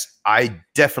 And yes, I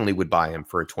definitely would buy him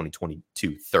for a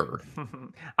 2022 third.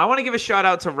 I want to give a shout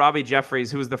out to Robbie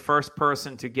Jeffries, who was the first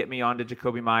person to get me onto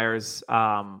Jakobi Meyers.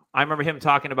 I remember him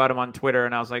talking about him on Twitter,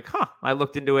 and I was like, I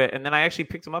looked into it, and then I actually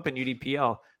picked him up in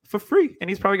UDPL for free,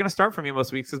 and he's probably going to start for me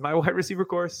most weeks because my wide receiver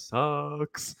core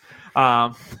sucks.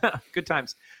 Good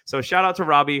times. So shout out to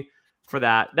Robbie for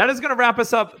that. That is going to wrap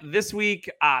us up this week.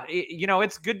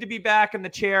 It's good to be back in the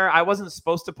chair. I wasn't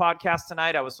supposed to podcast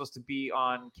tonight. I was supposed to be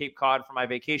on Cape Cod for my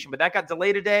vacation, but that got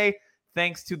delayed today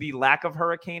thanks to the lack of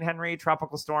Hurricane Henry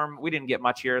tropical storm. We didn't get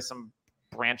much here, some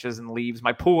branches and leaves.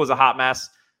 My pool was a hot mess.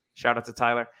 Shout out to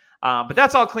Tyler. But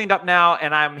that's all cleaned up now,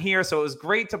 and I'm here. So it was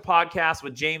great to podcast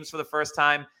with James for the first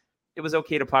time. It was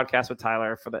okay to podcast with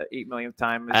Tyler for the 8 millionth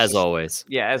time. As always.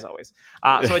 Yeah, as always.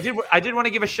 So I did want to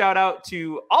give a shout out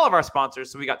to all of our sponsors.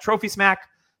 So we got Trophy Smack.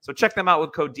 So check them out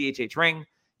with code DHHRing.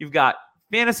 You've got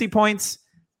Fantasy Points.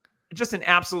 Just an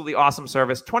absolutely awesome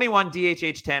service. 21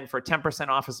 DHH10 for 10%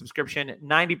 off a subscription.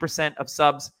 90% of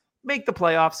subs make the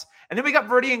playoffs. And then we got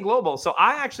Viridian Global. So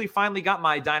I actually finally got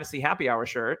my Dynasty Happy Hour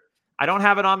shirt. I don't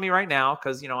have it on me right now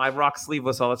because, I rock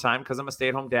sleeveless all the time because I'm a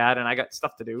stay-at-home dad and I got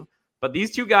stuff to do. But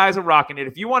these two guys are rocking it.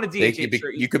 If you want a DHH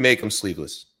shirt, you can make them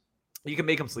sleeveless. You can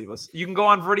make them sleeveless. You can go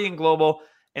on Viridian Global,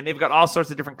 and they've got all sorts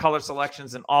of different color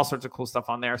selections and all sorts of cool stuff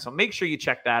on there. So make sure you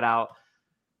check that out.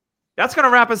 That's going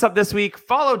to wrap us up this week.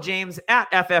 Follow James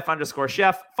at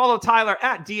FF_chef. Follow Tyler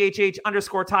at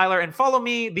DHH_Tyler. And follow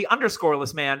me, the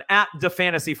underscoreless man, at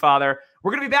DeFantasyFather.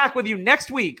 We're going to be back with you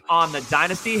next week on the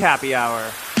Dynasty Happy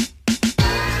Hour.